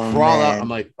 I crawl out. I'm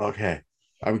like, okay,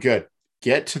 I'm good.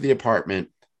 Get to the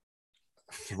apartment,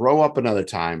 throw up another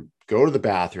time, go to the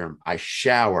bathroom. I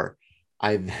shower.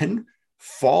 I then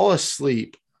fall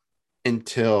asleep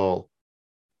until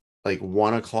like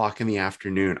 1 o'clock in the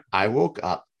afternoon. I woke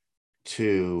up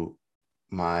to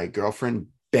my girlfriend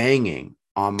banging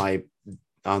on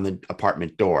the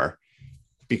apartment door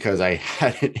because I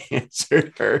hadn't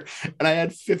answered her, and I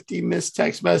had 50 missed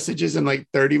text messages and like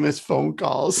 30 missed phone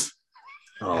calls.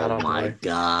 Oh my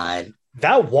God.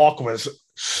 That walk was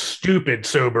stupid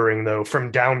sobering though,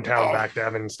 from downtown back to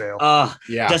Evansdale.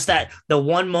 Yeah. Just the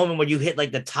one moment where you hit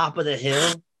like the top of the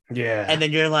hill. Yeah. And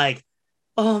then you're like,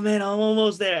 oh man, I'm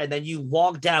almost there. And then you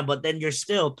walk down, but then there's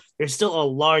still a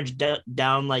large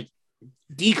down like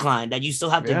decline that you still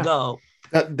have to go.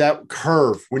 That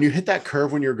curve, when you hit that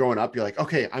curve when you're going up, you're like,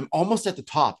 okay, I'm almost at the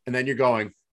top. And then you're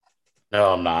going,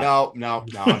 no, I'm not. No.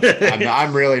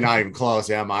 I'm really not even close,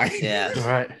 am I? Yeah. All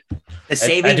right.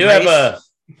 I do have a.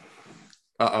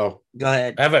 Uh-oh. Go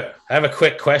ahead. I have a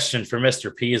quick question for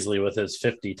Mr. Peasley with his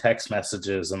 50 text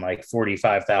messages and like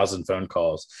 45,000 phone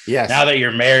calls. Yes. Now that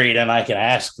you're married and I can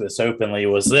ask this openly,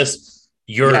 was this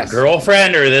your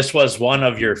girlfriend or this was one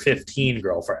of your 15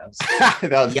 girlfriends?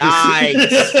 Yikes.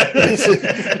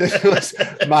 This was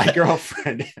my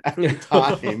girlfriend at the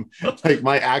time, like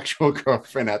my actual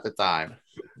girlfriend at the time.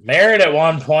 Merritt at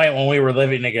one point when we were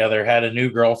living together had a new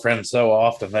girlfriend so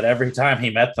often that every time he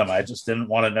met them, I just didn't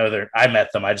want to know I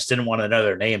met them. I just didn't want to know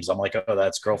their names. I'm like, oh,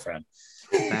 that's girlfriend.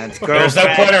 That's There's no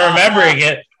point in remembering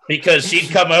it because she'd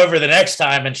come over the next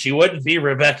time and she wouldn't be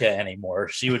Rebecca anymore.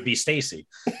 She would be Stacy.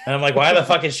 And I'm like, why the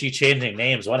fuck is she changing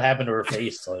names? What happened to her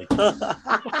face? Like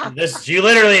this, you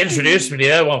literally introduced me to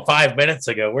that one 5 minutes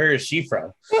ago. Where is she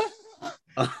from?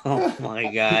 Oh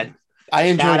my God. I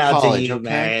enjoyed Shout out to college. you, Okay,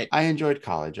 Merritt. I enjoyed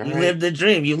college. All You right? lived the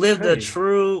dream. You lived the Hey.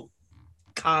 true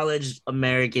college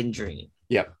American dream.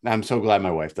 Yep. I'm so glad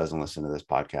my wife doesn't listen to this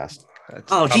podcast. That's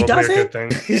Oh, she probably a doesn't?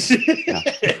 good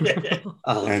thing.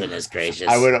 Oh, And goodness gracious.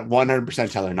 I would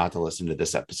 100% tell her not to listen to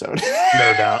this episode.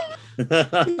 No doubt.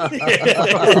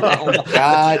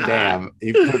 God damn.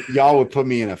 Y'all would put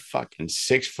me in a fucking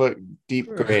 6 foot deep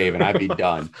grave and I'd be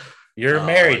done. You're Oh,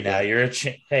 married my now. God.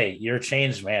 You're a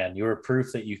changed man. You are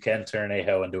proof that you can turn a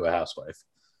hoe into a housewife.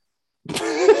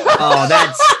 Oh,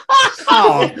 that's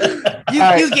you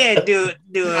All right. can't do it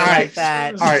All like right.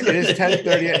 that. All right. It is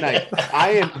 10:30 at night.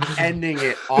 I am ending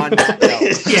it on that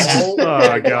note. Yeah.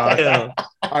 Oh God. Ew.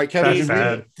 All right, Kevin, That's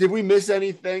sad. did we miss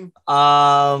anything?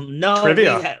 No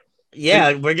Trivia.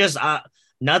 we're just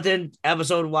nothing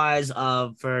episode wise.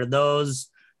 For those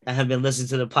that have been listening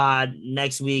to the pod,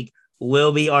 next week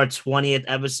will be our 20th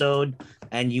episode,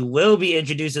 and you will be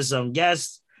introduced to some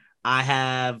guests. I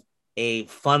have a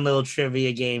fun little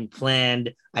trivia game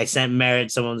planned. I sent Merritt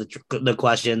some of the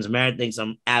questions. Merritt thinks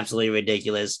I'm absolutely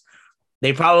ridiculous.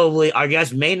 Our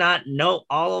guests may not know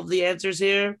all of the answers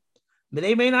here, but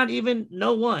they may not even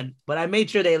know one, but I made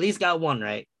sure they at least got one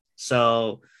right.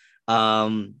 So,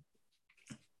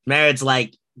 Merritt's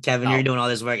like, Kevin, you're doing all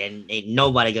this work and ain't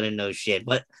nobody gonna know shit,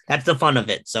 but that's the fun of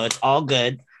it. So it's all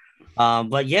good.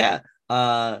 But yeah,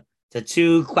 the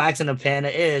two Quacks and a Panda,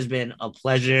 it has been a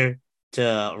pleasure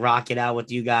to rock it out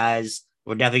with you guys.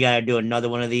 We're definitely gonna do another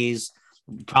one of these.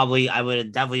 Probably, I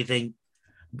would definitely think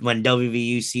when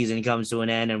WVU season comes to an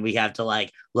end and we have to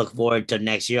like look forward to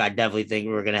next year, I definitely think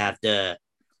we're gonna have to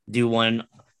do one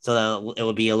so that it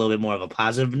will be a little bit more of a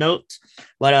positive note.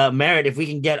 But Merritt, if we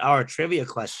can get our trivia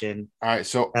question, All right,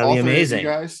 so That'd all be three amazing. of you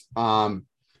guys,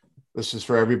 this is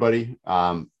for everybody.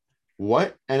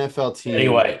 What NFL team?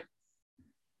 Anyway.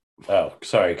 Oh,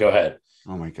 sorry. Go ahead.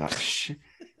 Oh my gosh,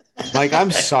 Mike,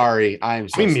 I'm sorry. I'm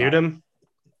so Can we sorry. mute him?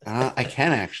 I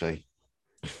can actually.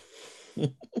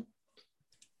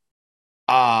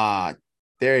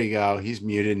 There you go. He's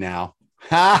muted now.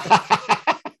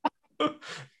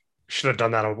 Should have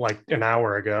done that like an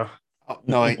hour ago. Oh,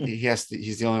 no, he has to.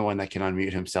 He's the only one that can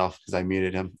unmute himself because I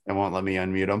muted him. It won't let me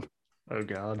unmute him. Oh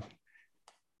God.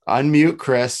 Unmute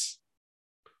Chris.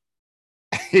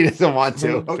 He doesn't want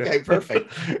to. Okay,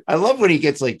 perfect. I love when he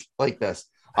gets like this.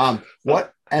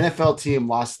 What NFL team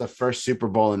lost the first Super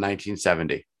Bowl in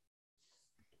 1970?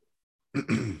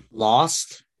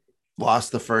 lost.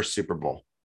 Lost the first Super Bowl.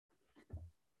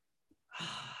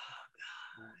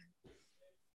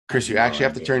 Chris, you actually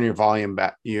have to turn your volume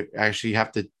back. You actually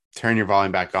have to turn your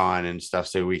volume back on and stuff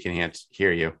so we can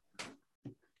hear you.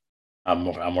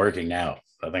 I'm working now.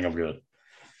 I think I'm good.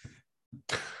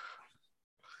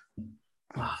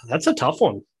 That's a tough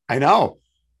one. I know.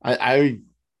 I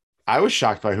was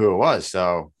shocked by who it was.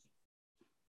 So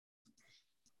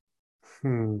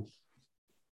Hmm.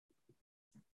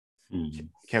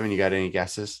 Kevin, you got any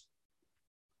guesses?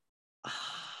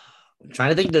 I'm trying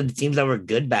to think of the teams that were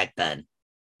good back then.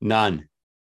 None.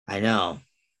 I know.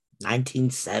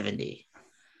 1970.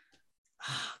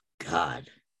 Oh, God.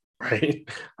 Right.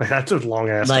 Like, that's a long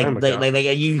ass Like, time ago.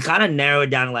 like you kind of narrow it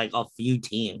down to like a few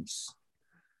teams.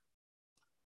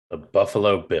 The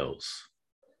Buffalo Bills.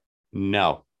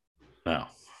 No. No.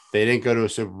 They didn't go to a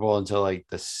Super Bowl until like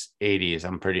the 80s,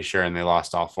 I'm pretty sure, and they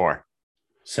lost all four.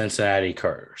 Cincinnati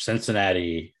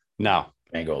No.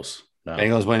 Bengals. No.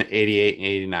 Bengals win 88 and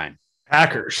 89.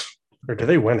 Packers. Or did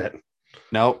they win it?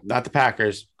 Nope, not the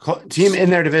Packers. Team in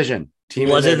their division.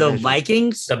 Was it the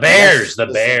Vikings? The Bears. The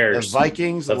The Bears.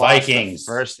 Vikings. The lost Vikings.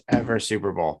 the first ever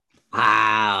Super Bowl.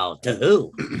 Wow. To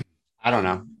who? I don't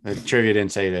know. The trivia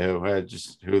didn't say to who.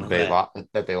 Just who they Okay. lost.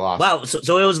 That they lost. Wow.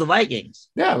 So it was the Vikings.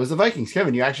 Yeah, it was the Vikings.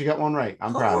 Kevin, you actually got one right.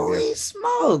 I'm proud of Holy you.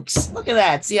 smokes. Look at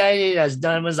that. See, I ain't as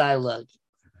dumb as I look.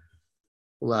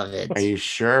 Love it. Are you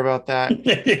sure about that?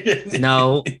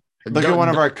 No. Look at one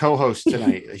of our co-hosts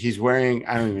tonight. He's wearing,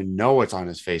 I don't even know what's on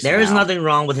his face. There is now. nothing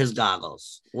wrong with his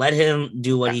goggles. Let him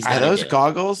do what he's Are gonna those do.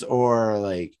 goggles or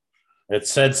like, It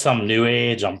said some new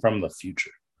age. I'm from the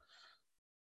future.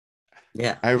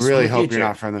 Yeah. I he's really from the hope future. you're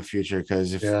not from the future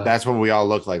because if Yeah. that's what we all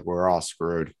look like, we're all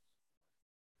screwed.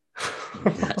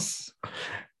 Yes.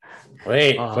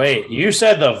 Wait. You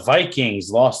said the Vikings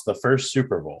lost the first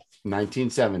Super Bowl.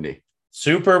 1970.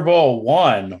 Super Bowl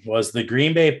one was the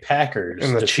Green Bay Packers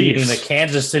And the defeating Chiefs. the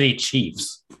Kansas City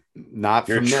Chiefs. Not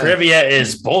Your from trivia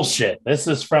is bullshit. This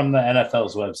is from the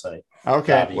NFL's website.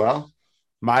 Okay, Bobby. well,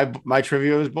 my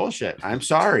trivia was bullshit. I'm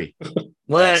sorry.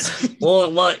 What?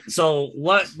 So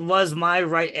what was my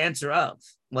right answer of?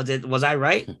 Was I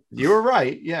right? You were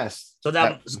right. Yes.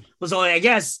 So so I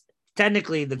guess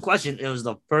technically the question, it was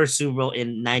the first Super Bowl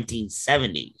in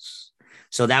 1970s.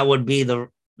 So that would be the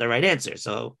right answer.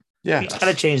 So Yeah, we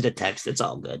gotta change the text. It's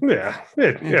all good. Yeah,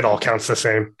 it all counts the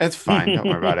same. it's fine. Don't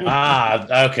worry about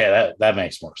it. Okay, that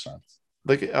makes more sense.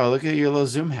 Look at your little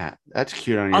Zoom hat. That's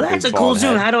cute on your. Oh, that's a big cool bald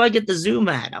Zoom. head. How do I get the Zoom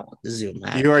hat? I want the Zoom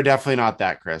hat. You are definitely not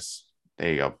that, Chris. There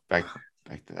you go. Back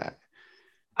to that.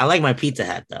 I like my pizza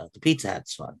hat though. The pizza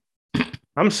hat's fun.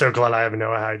 I'm so glad I have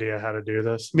no idea how to do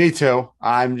this. Me too.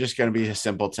 I'm just gonna be a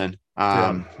simpleton.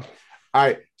 Yeah. All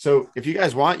right. So if you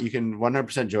guys want, you can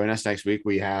 100% join us next week.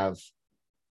 We have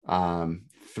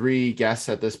 3 guests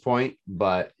at this point,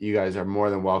 but you guys are more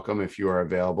than welcome if you are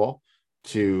available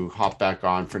to hop back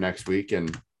on for next week.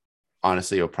 And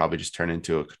honestly, it'll probably just turn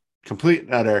into a complete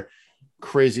and utter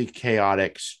crazy,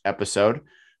 chaotic episode.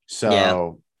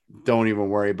 So don't even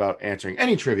worry about answering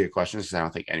any trivia questions because I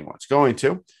don't think anyone's going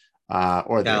to,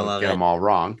 or they'll get them all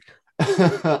wrong.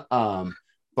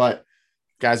 But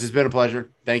guys, it's been a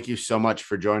pleasure. Thank you so much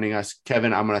for joining us.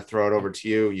 Kevin, I'm going to throw it over to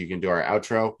you. You can do our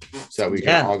outro so that we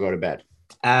can all go to bed.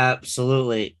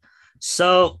 Absolutely.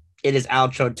 So it is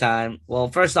outro time. Well,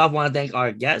 first off, I want to thank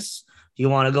our guests. You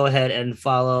want to go ahead and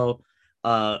follow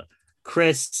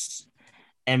Chris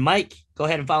and Mike. Go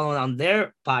ahead and follow on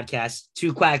their podcast,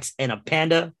 Two Quacks and a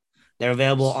Panda. They're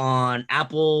available on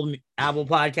Apple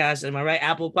Podcasts. Am I right?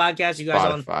 Apple Podcasts. You guys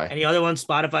Spotify. on any other ones?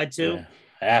 Spotify too? Yeah.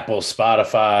 Apple,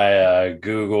 Spotify,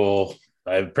 Google,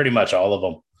 pretty much all of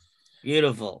them.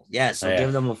 Beautiful. Yes. So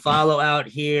give them a follow out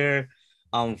here.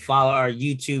 Follow our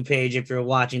YouTube page if you're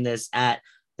watching this at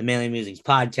the Manly Musings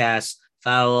Podcast.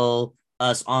 Follow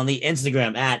us on the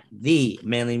Instagram at the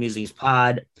Manly Musings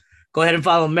Pod. Go ahead and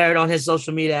follow Merritt on his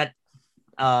social media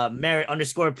at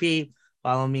Merritt_P.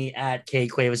 Follow me at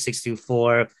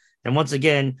KQuava624. And once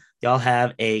again, y'all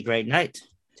have a great night.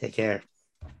 Take care.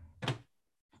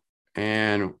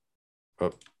 And